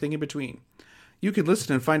 music, and everything in between. You can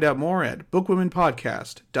listen and find out more at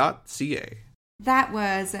bookwomenpodcast.ca. That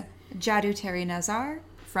was Jadu Terry Nazar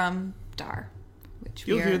from Dar.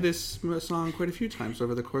 You'll hear this song quite a few times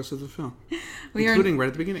over the course of the film, including right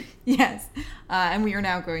at the beginning. Yes, and we are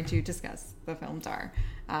now going to discuss the film Dar.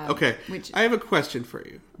 Okay, I have a question for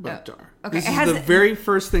you about Dar. Okay. This is the very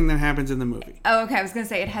first thing that happens in the movie. Oh, okay. I was going to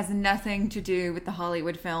say it has nothing to do with the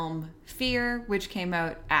Hollywood film Fear, which came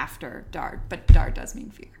out after Dar, but Dar does mean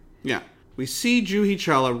fear. Yeah. We see Juhi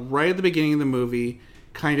Chawla right at the beginning of the movie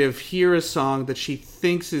kind of hear a song that she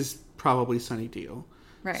thinks is probably Sunny Deol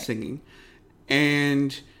singing.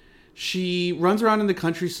 And she runs around in the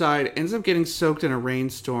countryside, ends up getting soaked in a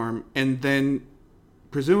rainstorm, and then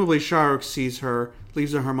presumably Shah Rukh sees her,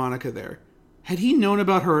 leaves a harmonica there. Had he known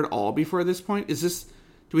about her at all before this point? Do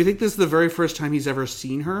we think this is the very first time he's ever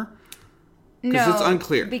seen her? Because it's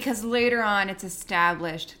unclear. Because later on it's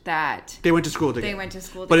established that they went to school together.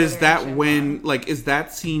 But is that is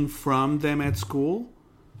that scene from them at school?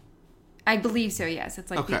 I believe so, yes. It's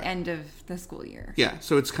like the end of the school year. Yeah,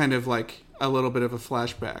 so it's kind of like a little bit of a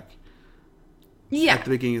flashback. Yeah. At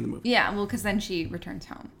the beginning of the movie. Yeah, well, because then she returns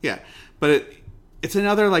home. Yeah, but it's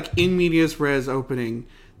another like in medias res opening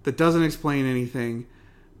that doesn't explain anything,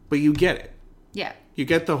 but you get it. Yeah. You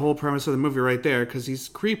get the whole premise of the movie right there because he's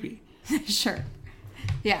creepy. Sure.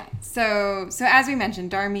 Yeah. So as we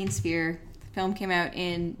mentioned, Dar means fear. The film came out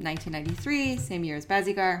in 1993, same year as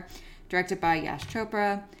Bazigar, directed by Yash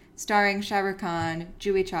Chopra, starring Shah Rukh Khan,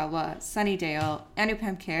 Juhi Chawla, Sunny Deol,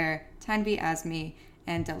 Anupam Kher, Tanvi Azmi,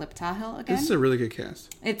 and Dilip Tahil again. This is a really good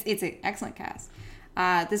cast. It's an excellent cast.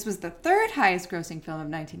 This was the third highest grossing film of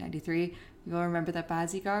 1993. You'll remember that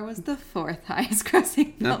Bazigar was the fourth highest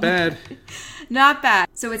grossing film. Not bad. Not bad.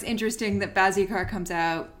 So it's interesting that Bazigar comes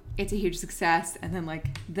out, it's a huge success, and then like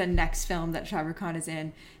the next film that Shah Rukh Khan is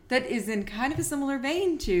in that is in kind of a similar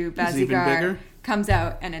vein to Bazigar comes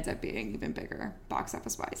out and ends up being even bigger box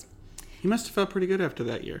office wise. He must have felt pretty good after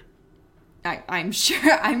that year. I'm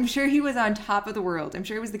sure he was on top of the world. I'm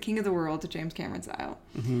sure he was the king of the world, James Cameron style.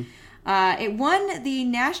 Mm-hmm. It won the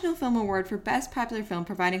National Film Award for Best Popular Film,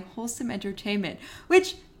 providing wholesome entertainment,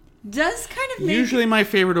 which does kind of make... Usually my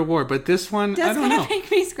favorite award, but this one, I don't know. Does kind of make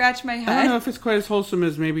me scratch my head. I don't know if it's quite as wholesome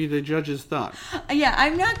as maybe the judges thought. Yeah,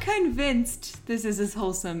 I'm not convinced this is as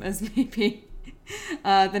wholesome as maybe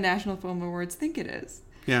the National Film Awards think it is.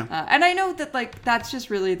 Yeah. And I know that, like, that's just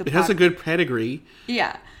really the... It has a good pedigree.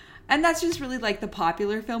 Yeah. And that's just really, like, the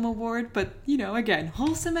popular film award. But, you know, again,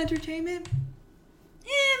 wholesome entertainment?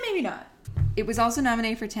 Maybe not. It was also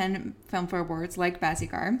nominated for 10 Filmfare Awards, like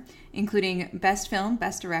Bazigar, including Best Film,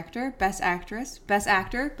 Best Director, Best Actress, Best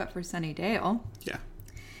Actor, but for Sunny Deol. Yeah.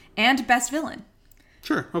 And Best Villain.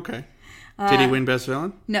 Sure, okay. Did he win Best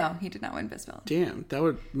Villain? No, he did not win Best Villain. Damn,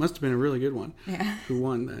 must have been a really good one. Yeah. Who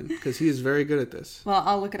won then? Because he is very good at this. Well,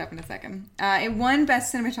 I'll look it up in a second. It won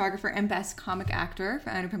Best Cinematographer and Best Comic Actor for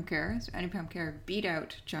Anupam Kher. So Anupam Kher beat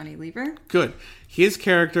out Johnny Lever. Good. His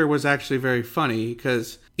character was actually very funny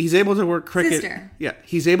because he's able to work cricket. Sister. Yeah,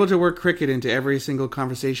 he's able to work cricket into every single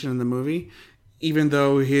conversation in the movie, even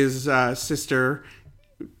though his sister,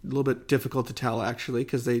 a little bit difficult to tell actually,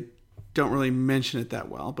 because they don't really mention it that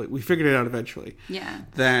well, but we figured it out eventually. Yeah.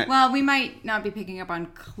 That we might not be picking up on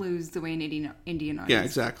clues the way an Indian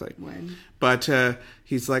audience would. But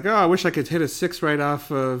he's like, oh, I wish I could hit a 6 right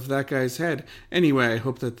off of that guy's head. Anyway, I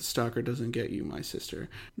hope that the stalker doesn't get you, my sister.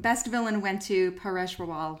 Best Villain went to Paresh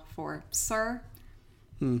Rawal for Sir.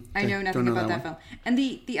 I know nothing about that film. And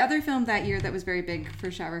the other film that year that was very big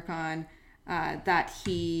for Shah Rukh Khan, that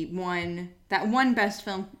won Best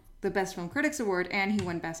Film, the Best Film Critics Award, and he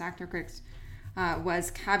won Best Actor Critics,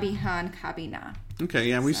 was Kabhi Han Kabhi Na. Okay,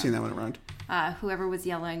 yeah, we've seen that one around. Whoever was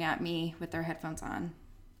yelling at me with their headphones on,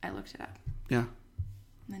 I looked it up. Yeah.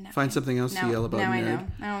 Find something else to yell about. Now I know.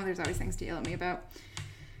 Oh, there's always things to yell at me about.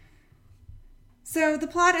 So the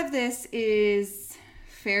plot of this is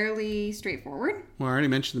fairly straightforward. Well, I already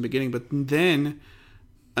mentioned in the beginning, but then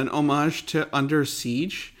an homage to Under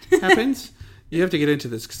Siege happens. You have to get into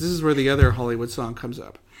this because this is where the other Hollywood song comes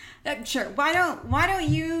up. Sure. Why don't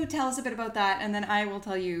you tell us a bit about that, and then I will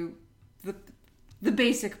tell you the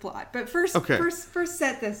basic plot. But first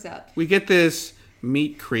set this up. We get this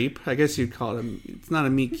meat creep. I guess you'd call it it's not a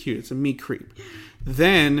meat cute, it's a meat creep.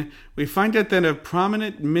 Then we find out that a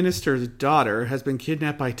prominent minister's daughter has been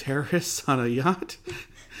kidnapped by terrorists on a yacht.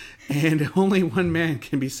 And only one man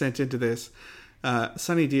can be sent into this,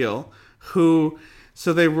 Sonny Deal,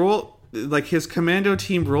 so they roll, like his commando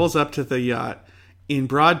team rolls up to the yacht in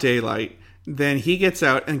broad daylight. Then he gets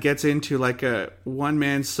out and gets into like a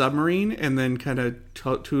one-man submarine and then kind of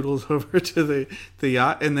toodles over to the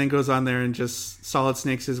yacht and then goes on there and just solid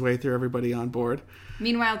snakes his way through everybody on board.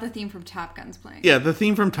 Meanwhile, the theme from Top Gun's playing. Yeah, the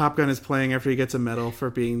theme from Top Gun is playing after he gets a medal for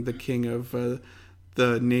being the king of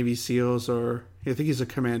the Navy SEALs, or I think he's a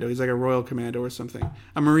commando. He's like a Royal Commando or something.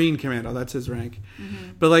 A Marine Commando, that's his rank.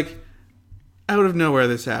 Mm-hmm. But like, out of nowhere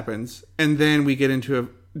this happens. And then we get into a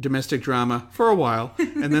domestic drama for a while,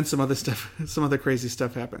 and then some other crazy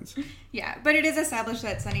stuff happens. Yeah, but it is established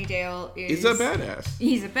that Sonny Dale is... He's a badass.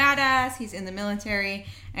 He's a badass, he's in the military,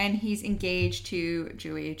 and he's engaged to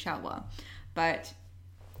Juhi Chawla. But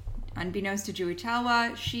unbeknownst to Juhi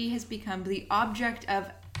Chawla, she has become the object of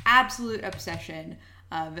absolute obsession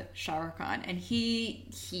of Shah Rukh Khan, and he's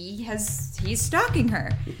stalking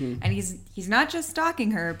her. Mm-hmm. And he's not just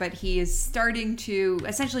stalking her, but he is starting to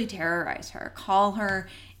essentially terrorize her, call her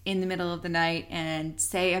in the middle of the night and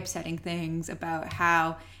say upsetting things about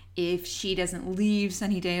how if she doesn't leave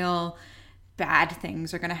Sunnydale, bad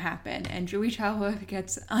things are going to happen. And Juhi Chawla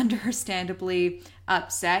gets understandably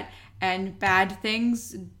upset, and bad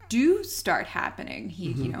things do start happening.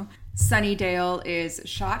 Sunnydale is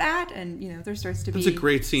shot at, and there starts to be a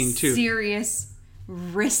great scene too. Serious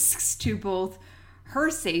risks to both her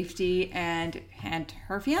safety and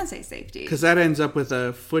her fiance's safety. Because that ends up with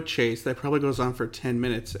a foot chase that probably goes on for 10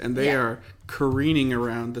 minutes, and they are careening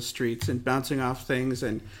around the streets and bouncing off things,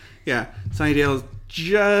 and Sunnydale is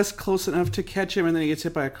just close enough to catch him, and then he gets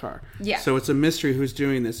hit by a car. Yeah. So it's a mystery who's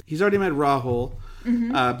doing this. He's already met Rahul.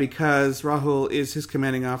 Mm-hmm. Because Rahul is his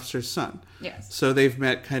commanding officer's son. Yes. So they've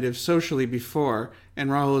met kind of socially before,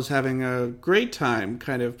 and Rahul is having a great time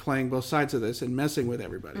kind of playing both sides of this and messing with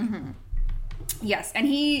everybody. Mm-hmm. Yes, and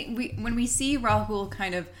when we see Rahul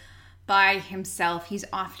kind of by himself, he's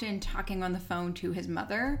often talking on the phone to his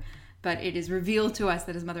mother, but it is revealed to us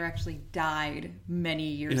that his mother actually died many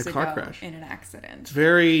years ago car crash. In an accident. It's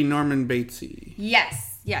very Norman Batesy.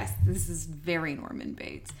 Yes, this is very Norman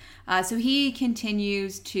Bates. So he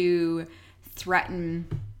continues to threaten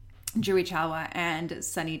Juhi Chawla and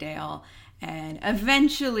Sunnydale, and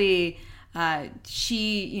eventually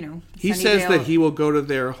he says that he will go to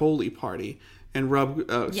their holy party and rub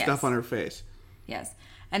stuff on her face. Yes.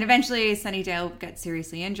 And eventually Sunnydale gets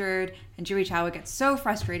seriously injured, and Juhi Chawla gets so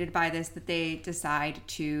frustrated by this that they decide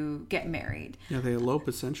to get married. Yeah, they elope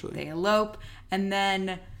essentially. They elope, and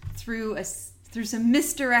then through some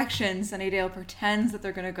misdirection, Sunnydale pretends that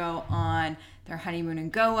they're going to go on their honeymoon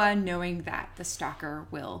in Goa, knowing that the stalker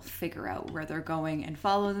will figure out where they're going and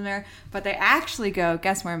follow them there. But they actually go,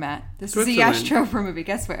 guess where, Matt? This is a Yash Chopra movie.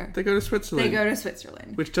 Guess where? They go to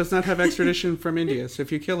Switzerland. Which does not have extradition from India. So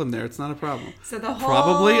if you kill them there, it's not a problem. So the whole...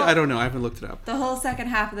 Probably? I don't know. I haven't looked it up. The whole second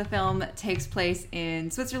half of the film takes place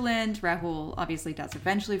in Switzerland. Rahul obviously does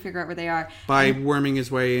eventually figure out where they are. By worming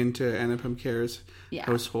his way into Anupam Kher's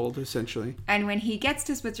household, essentially. And when he gets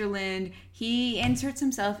to Switzerland, he inserts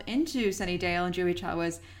himself into Sunnydale and Juhi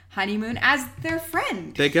Chawla's honeymoon as their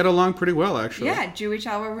friend. They get along pretty well, actually. Yeah, Juhi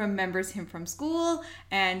Chawla remembers him from school,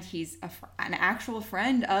 and he's an actual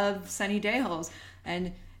friend of Sunnydale's.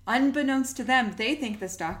 And unbeknownst to them, they think the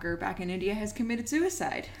stalker back in India has committed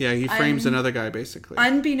suicide. Yeah, he frames another guy, basically.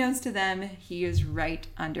 Unbeknownst to them, he is right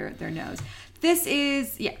under their nose. So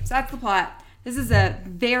that's the plot. This is a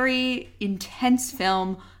very intense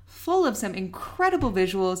film, full of some incredible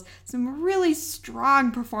visuals, some really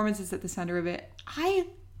strong performances at the center of it. I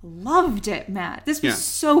loved it, Matt. This was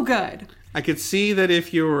so good. I could see that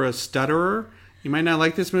if you were a stutterer, you might not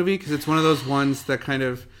like this movie, because it's one of those ones that kind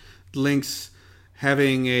of links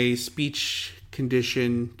having a speech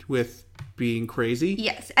condition with being crazy.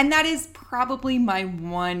 Yes, and that is probably my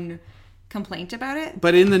one complaint about it.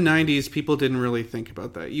 But in the 90s, people didn't really think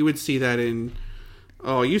about that. You would see that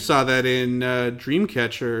you saw that in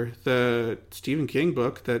Dreamcatcher, the Stephen King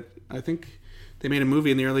book that I think they made a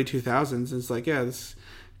movie in the early 2000s. It's like, this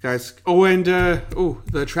guys. Oh, and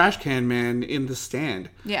the trash can man in The Stand.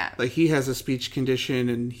 Yeah. Like, he has a speech condition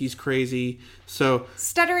and he's crazy. So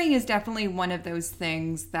stuttering is definitely one of those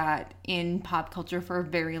things that in pop culture for a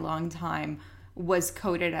very long time was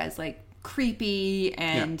coded as like creepy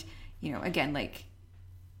and, you know, again, like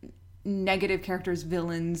negative characters,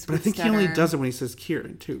 villains. But I think he only does it when he says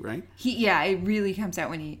Kieran too, right? It really comes out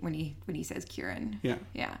when he says Kieran. Yeah.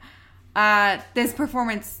 Yeah. This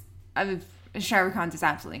performance of Shah Rukh Khan's is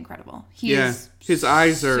absolutely incredible. His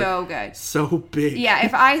eyes are so good, so big. Yeah,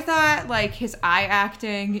 if I thought like his eye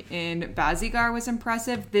acting in Bazigar was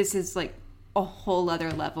impressive, this is like a whole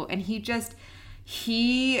other level. And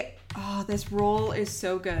this role is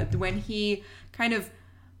so good when he kind of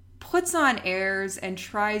puts on airs and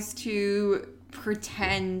tries to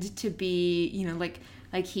pretend to be, you know, like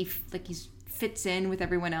he's fits in with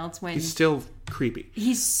everyone else when he's still creepy.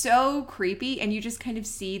 He's so creepy, and you just kind of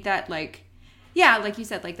see that, like, yeah, like you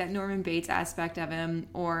said, like that Norman Bates aspect of him,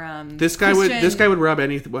 or this guy would rub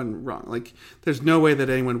anyone wrong. Like, there's no way that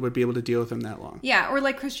anyone would be able to deal with him that long. Yeah, or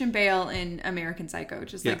like Christian Bale in American Psycho,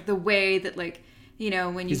 just like the way that, like, you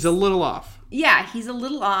know, when he's a little off. Yeah, he's a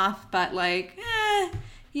little off, but like,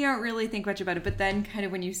 you don't really think much about it. But then, kind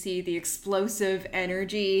of when you see the explosive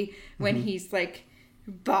energy when he's like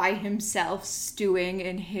by himself stewing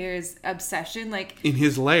in his obsession, like in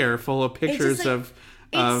his lair full of pictures of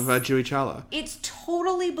Juhi Chawla. It's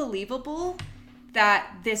totally believable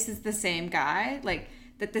that this is the same guy, like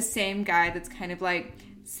that the same guy that's kind of like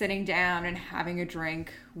sitting down and having a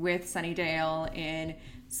drink with Sunnydale in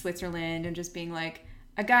Switzerland and just being like,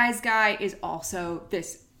 a guy's guy is also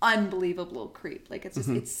this unbelievable creep. Like, it's just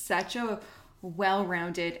it's such a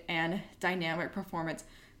well-rounded and dynamic performance.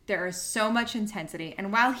 There is so much intensity,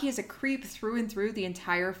 and while he is a creep through and through the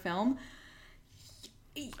entire film,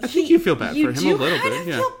 I think you feel bad for him a little bit. You kind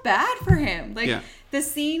of feel bad for him. Like, the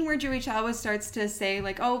scene where Juhi Chawla starts to say,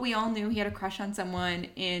 like, oh, we all knew he had a crush on someone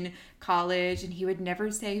in college, and he would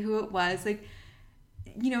never say who it was. Like,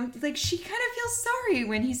 you know, like, she kind of feels sorry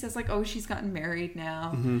when he says, like, oh, she's gotten married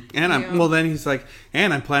now. And then he's like,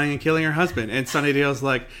 and I'm planning on killing her husband. And Sunnydale's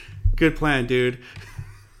like, good plan, dude.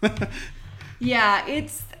 Yeah,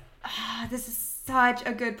 this is such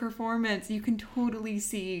a good performance. You can totally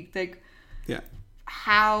see, like,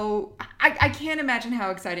 how I can't imagine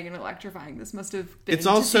how exciting and electrifying this must have been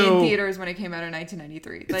to see in theaters when it came out in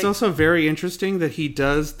 1993. It's also very interesting that he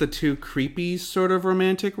does the two creepy sort of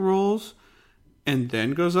romantic roles and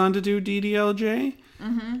then goes on to do DDLJ.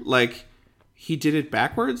 Like, he did it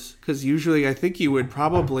backwards, because usually I think you would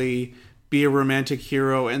probably be a romantic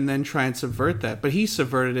hero and then try and subvert that. But he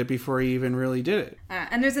subverted it before he even really did it.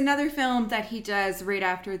 And there's another film that he does right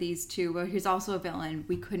after these two where he's also a villain.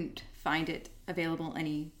 We couldn't find it available,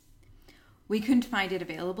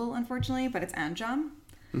 unfortunately, but it's Anjam.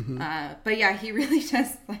 But yeah, he really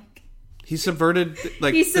does, like... He subverted,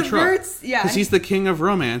 like, the trope. Yeah. Because he's the king of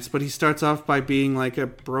romance, but he starts off by being, like, a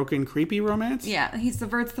broken, creepy romance. Yeah, he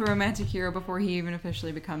subverts the romantic hero before he even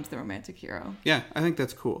officially becomes the romantic hero. Yeah, I think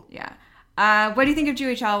that's cool. Yeah. What do you think of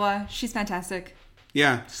Juhi Chawla? She's fantastic.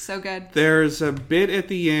 Yeah. So good. There's a bit at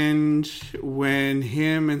the end when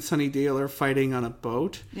him and Sunnydale are fighting on a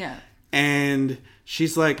boat. Yeah. And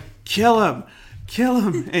she's like, kill him.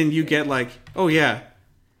 And you get like, oh yeah.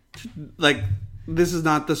 Like, this is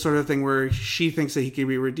not the sort of thing where she thinks that he can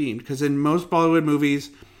be redeemed. Because in most Bollywood movies,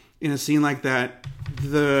 in a scene like that,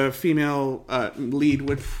 the female lead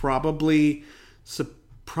would probably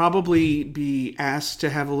be asked to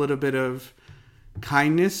have a little bit of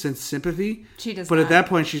kindness and sympathy. She does but not. At that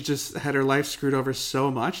point, she's just had her life screwed over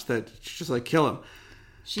so much that she's just like, kill him.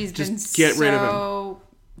 She's just been get rid of him.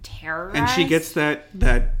 Terrorized. And she gets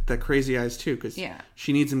that crazy eyes too, because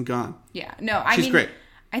she needs him gone. Yeah, no, she's great.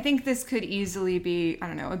 I think this could easily be, I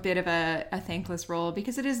don't know, a bit of a thankless role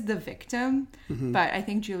because it is the victim. But I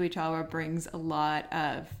think Juhi Chawla brings a lot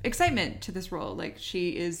of excitement to this role. Like,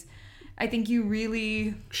 she is, I think you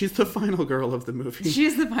really... She's the final girl of the movie. She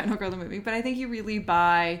is the final girl of the movie. But I think you really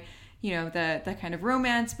buy, you know, the kind of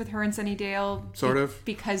romance with her and Sunnydale. Sort of.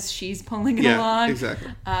 Because she's pulling it along. Yeah,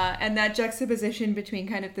 exactly. And that juxtaposition between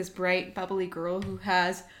kind of this bright, bubbly girl who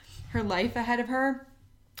has her life ahead of her,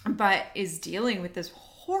 but is dealing with this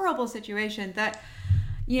horrible situation that,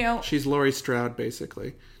 you know... She's Laurie Strode,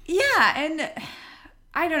 basically. Yeah, and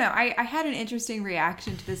I don't know. I had an interesting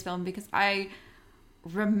reaction to this film because I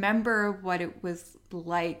remember what it was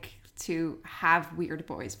like to have weird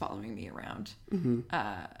boys following me around.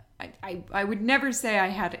 I would never say I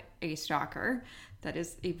had a stalker. That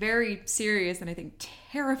is a very serious and I think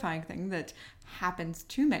terrifying thing that happens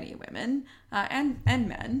to many women and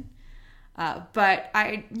men. But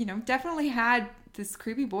I, definitely had this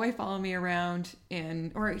creepy boy follow me around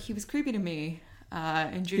or he was creepy to me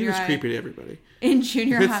in junior high. He was creepy to everybody. In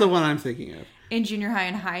junior high. That's the one I'm thinking of. In junior high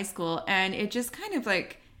and high school. And it just kind of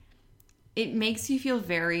it makes you feel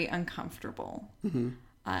very uncomfortable. Mm-hmm.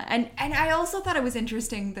 And I also thought it was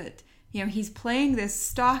interesting that, he's playing this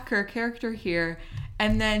stalker character here.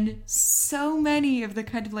 And then so many of the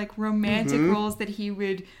kind of romantic roles that he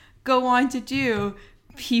would go on to do,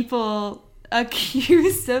 people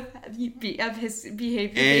accused of his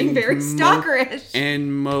behavior being very stalkerish.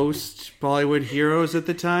 And most Bollywood heroes at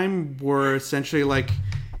the time were essentially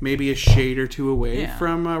maybe a shade or two away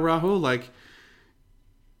from Rahul.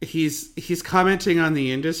 He's commenting on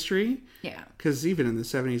the industry. Yeah. Because even in the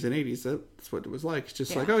 70s and 80s, that's what it was like. It's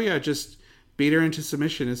just just beat her into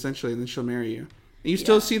submission, essentially, and then she'll marry you. And you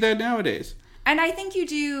still see that nowadays. And I think you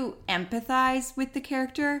do empathize with the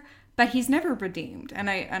character, but he's never redeemed. And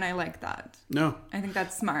I like that. No. I think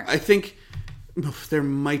that's smart. I think there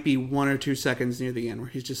might be 1 or 2 seconds near the end where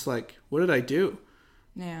he's just like, what did I do?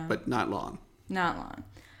 Yeah. But not long. Not long.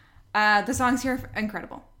 The songs here are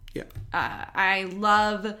incredible. Yeah. I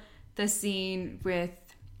love the scene with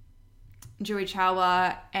Joey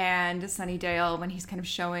Chawla and Sunny Dale when he's kind of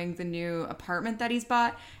showing the new apartment that he's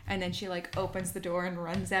bought, and then she opens the door and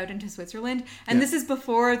runs out into Switzerland. And this is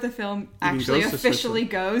before the film actually officially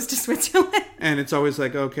goes to Switzerland. And it's always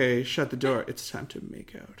okay, shut the door. It's time to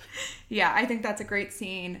make out. Yeah, I think that's a great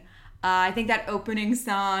scene. I think that opening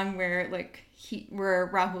song where where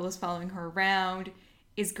Rahul is following her around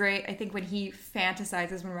is great. I think when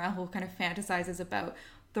Rahul kind of fantasizes about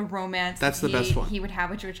the romance that's the best one he would have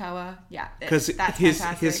with Joey Chawla. Yeah, because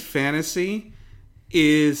his fantasy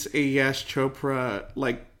is a Yash Chopra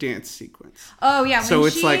dance sequence. Oh yeah, so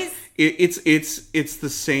it's it's the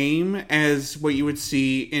same as what you would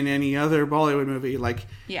see in any other Bollywood movie.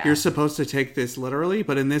 You're supposed to take this literally,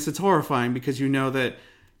 but in this it's horrifying because that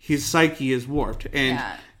his psyche is warped and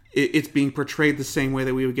it's being portrayed the same way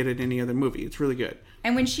that we would get it in any other movie. It's really good.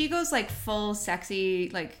 And when she goes full sexy,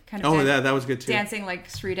 kind of that was good too. Dancing like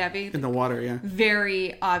Sri Devi. In the water, yeah.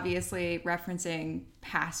 Very obviously referencing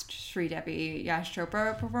past Sri Devi Yash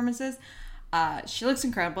Chopra performances. She looks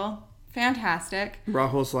incredible. Fantastic.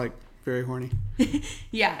 Rahul's very horny.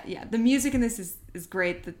 Yeah. The music in this is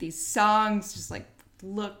great. That these songs just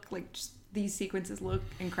look these sequences look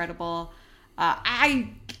incredible. I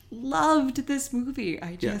loved this movie.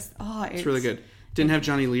 It's really good. Didn't have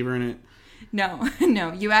Johnny Lever in it. No,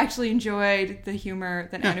 you actually enjoyed the humor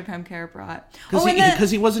that Anupam Kher brought.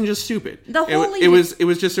 Because he wasn't just stupid. It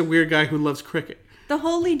was just a weird guy who loves cricket. The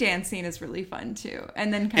holy dance scene is really fun too,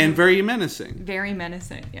 and then very menacing. Very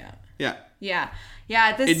menacing, yeah. Yeah.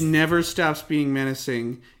 It never stops being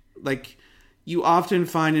menacing. You often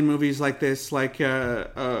find in movies like this,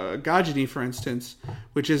 Gajini, for instance,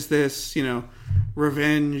 which is this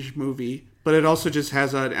revenge movie. But it also just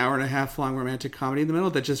has an 1.5 hour long romantic comedy in the middle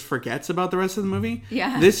that just forgets about the rest of the movie.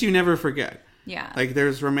 Yeah. This you never forget. Yeah.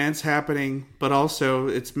 There's romance happening, but also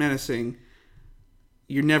it's menacing.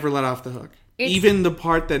 You're never let off the hook. Even the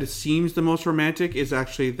part that seems the most romantic is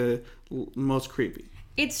actually the most creepy.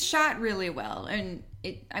 It's shot really well. And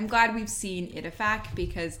I'm glad we've seen Itafak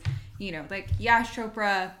because, Yash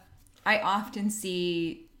Chopra, I often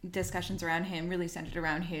see discussions around him really centered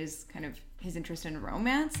around his interest in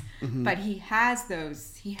romance, but he has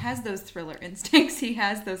those thriller instincts. He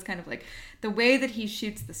has those kind of the way that he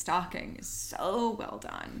shoots the stalking is so well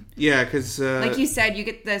done. Yeah, because like you said, you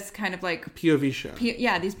get this kind of POV shot.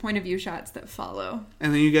 These point of view shots that follow,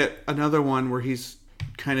 and then you get another one where he's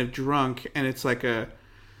kind of drunk, and it's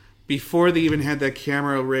before they even had that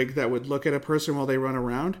camera rig that would look at a person while they run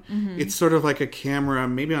around. It's sort of like a camera,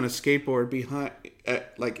 maybe on a skateboard behind,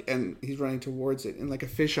 and he's running towards it in a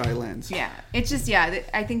fisheye lens. Yeah, it's just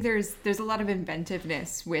I think there's a lot of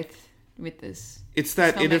inventiveness with this. It's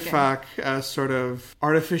that Itafak sort of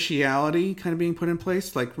artificiality kind of being put in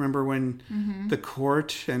place. Remember when the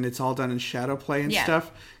court and it's all done in shadow play and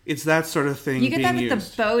stuff? It's that sort of thing. You get that with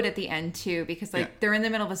the boat at the end too, because they're in the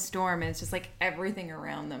middle of a storm and it's just everything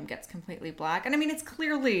around them gets completely black. And I mean, it's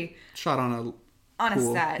clearly shot on a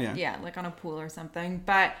pool. Set, on a pool or something.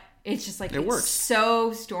 But it's just it works.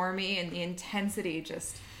 So stormy and the intensity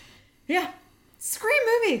just, scream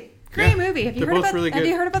movie. Great movie. Have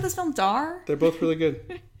you heard about this film Dar? They're both really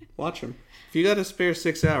good. Watch them. If you got to spare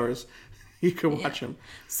 6 hours, you can watch them.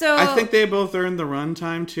 So I think they both earned the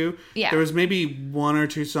runtime too. Yeah. There was maybe 1 or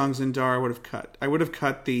 2 songs in Dar I would have cut. I would have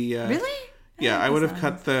cut the really? I would have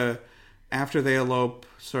cut the After They Elope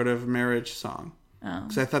sort of marriage song.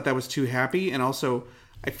 Because I thought that was too happy, and also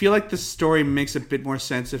I feel like the story makes a bit more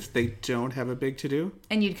sense if they don't have a big to-do.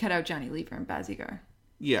 And you'd cut out Johnny Lever and Bazigar.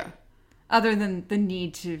 Yeah. Other than the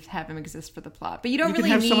need to have him exist for the plot. But you can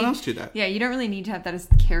have someone else do that. Yeah, you don't really need to have that as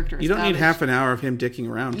character. You don't need half an hour of him dicking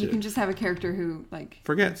around. You can just have a character who, like...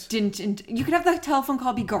 forgets. You could have the telephone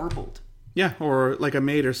call be garbled. Yeah, or like a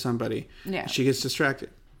maid or somebody. Yeah. She gets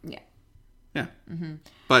distracted. Yeah. Yeah.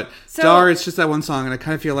 But Dar, it's just that one song, and I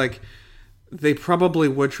kind of feel like they probably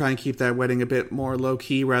would try and keep that wedding a bit more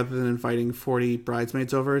low-key rather than inviting 40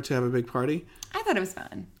 bridesmaids over to have a big party. I thought it was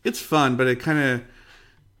fun. It's fun, but it kind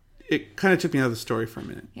of took me out of the story for a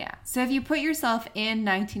minute. Yeah. So if you put yourself in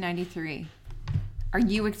 1993, are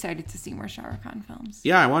you excited to see more Shah Rukh Khan films?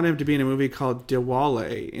 Yeah, I want him to be in a movie called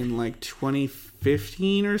Diwali in like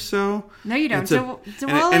 2015 or so. No, you don't.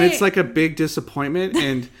 Diwali... and it's like a big disappointment,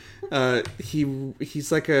 and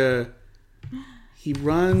he's like he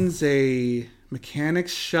runs a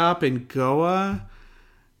mechanics shop in Goa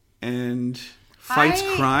and fights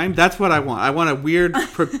crime. That's what I want. I want a weird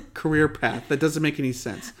career path that doesn't make any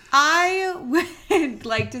sense. I would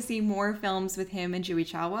like to see more films with him and Juhi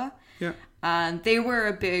Chawla. Yeah. They were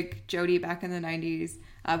a big Jodie back in the 90s.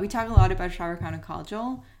 We talk a lot about Shah Rukh Khan and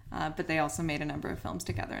Kajol, but they also made a number of films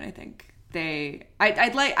together, and I think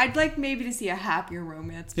I'd like maybe to see a happier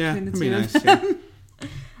romance between the two of them.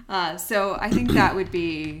 Yeah. So I think that would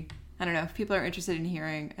be, I don't know, if people are interested in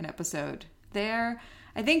hearing an episode there.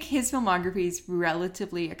 I think his filmography is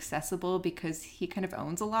relatively accessible because he kind of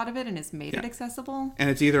owns a lot of it and has made it accessible. And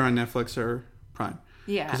it's either on Netflix or Prime.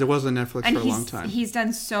 Yeah. Because it was on Netflix for a long time. He's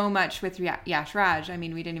done so much with Yash Raj. I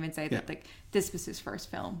mean, we didn't even say that like this was his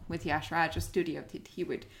first film with Yash Raj, a studio that he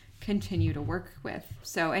would continue to work with.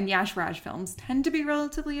 So, and Yash Raj films tend to be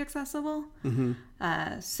relatively accessible.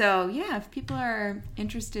 So yeah, if people are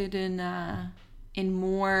interested in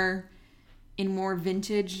more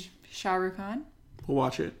vintage Shah Rukh Khan, we'll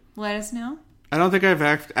watch it. Let us know. I don't think I've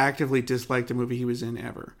actively disliked a movie he was in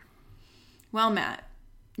ever. Well, Matt,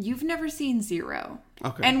 you've never seen Zero.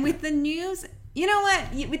 Okay. And with the news, you know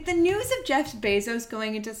what? With the news of Jeff Bezos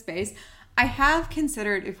going into space, I have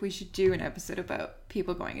considered if we should do an episode about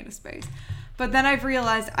people going into space. But then I've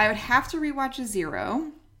realized I would have to rewatch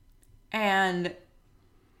Zero. And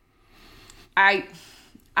I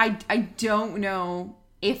don't know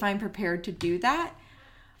if I'm prepared to do that.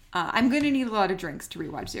 I'm going to need a lot of drinks to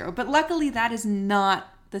rewatch Zero. But luckily, that is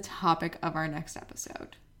not the topic of our next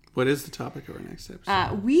episode. What is the topic of our next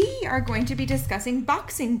episode? We are going to be discussing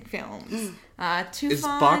boxing films. Is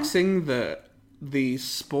boxing the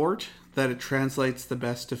sport that it translates the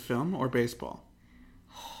best to film, or baseball?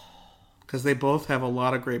 Because they both have a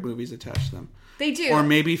lot of great movies attached to them. They do. Or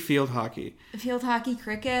maybe field hockey. Field hockey,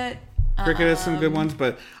 cricket. Cricket has some good ones,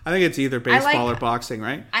 but I think it's either baseball or boxing,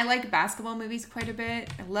 right? I like basketball movies quite a bit.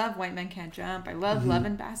 I love White Men Can't Jump. I love Love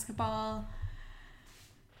and Basketball.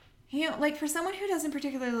 You know, like for someone who doesn't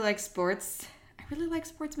particularly like sports, I really like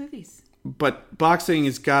sports movies. But boxing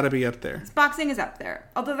has got to be up there. Boxing is up there.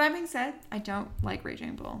 Although that being said, I don't like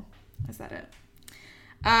Raging Bull. Is that it?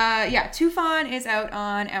 Tufan is out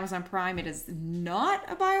on Amazon Prime. It is not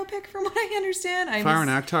a biopic from what I understand. Farhan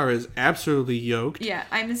Akhtar is absolutely yoked. Yeah,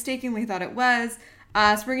 I mistakenly thought it was.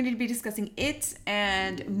 So we're going to be discussing it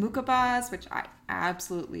and Mukabbaz, which I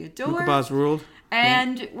absolutely adore. Mukabbaz ruled.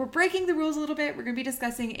 And we're breaking the rules a little bit. We're going to be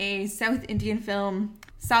discussing a South Indian film,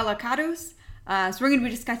 Sala Kadus. So we're going to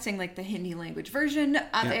be discussing like the Hindi language version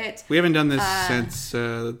of it. We haven't done this since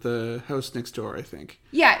the House Next Door, I think.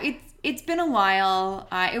 Yeah, it's been a while.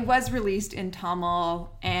 It was released in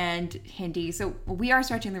Tamil and Hindi. So we are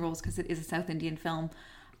stretching the rules because it is a South Indian film.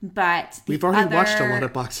 But we've already watched a lot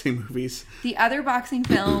of boxing movies. The other boxing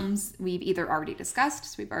films we've either already discussed.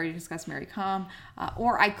 So we've already discussed Mary Kom,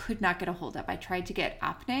 or I could not get a hold of. I tried to get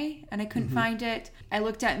Apne and I couldn't find it. I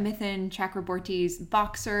looked at Mithun Chakraborty's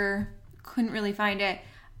Boxer, couldn't really find it.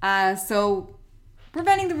 So we're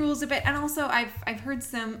bending the rules a bit. And also I've heard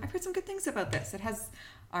some good things about this. It has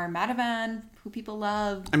our Madhavan, who people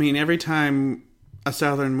love. I mean, every time a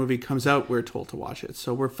Southern movie comes out, we're told to watch it.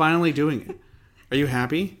 So we're finally doing it. Are you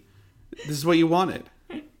happy? This is what you wanted.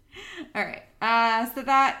 All right. So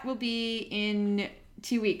that will be in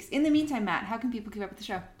 2 weeks. In the meantime, Matt, how can people keep up with the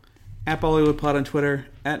show? At BollywoodPod on Twitter,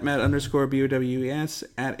 at Matt_BOWES,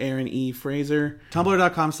 at Aaron E. Fraser,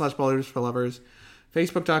 Tumblr.com/BollywoodisForLovers,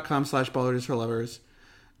 Facebook.com/BollywoodisForLovers.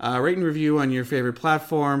 Rate and review on your favorite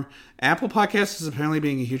platform. Apple Podcasts is apparently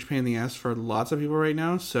being a huge pain in the ass for lots of people right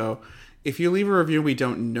now. So if you leave a review, we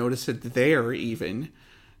don't notice it there even.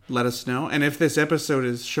 Let us know. And if this episode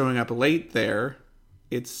is showing up late there,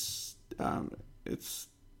 it's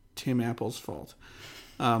Tim Apple's fault.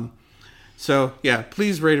 So, yeah,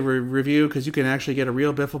 please rate a review because you can actually get a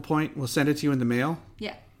real Biffle point. We'll send it to you in the mail.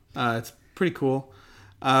 Yeah. It's pretty cool.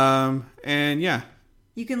 And yeah.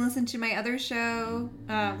 You can listen to my other show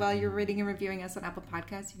while you're rating and reviewing us on Apple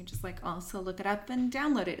Podcasts. You can just also look it up and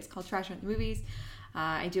download it. It's called Trash on the Movies.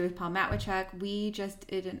 I do with Paul Matwichuk. We just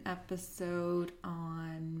did an episode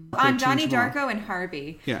on Donnie Darko and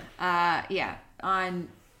Harvey. Yeah. On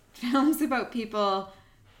films about people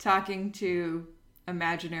talking to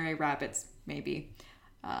imaginary rabbits, maybe.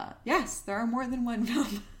 Yes, there are more than one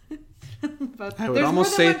film. I would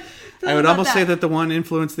almost say that the one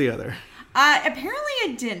influenced the other. Apparently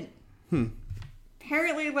it didn't.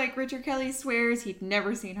 Apparently, Richard Kelly swears he'd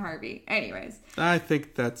never seen Harvey. Anyways. I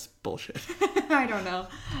think that's bullshit. I don't know.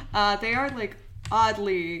 They are,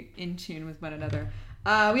 oddly in tune with one another.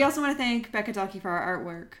 We also want to thank Becca Dalkey for our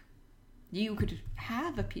artwork. You could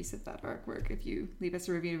have a piece of that artwork if you leave us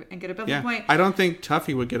a review and get a Biffle point. I don't think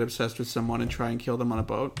Tuffy would get obsessed with someone and try and kill them on a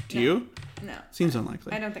boat. Do you? No. Seems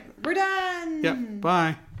unlikely. I don't think. We're done. Yep.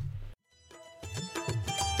 Bye.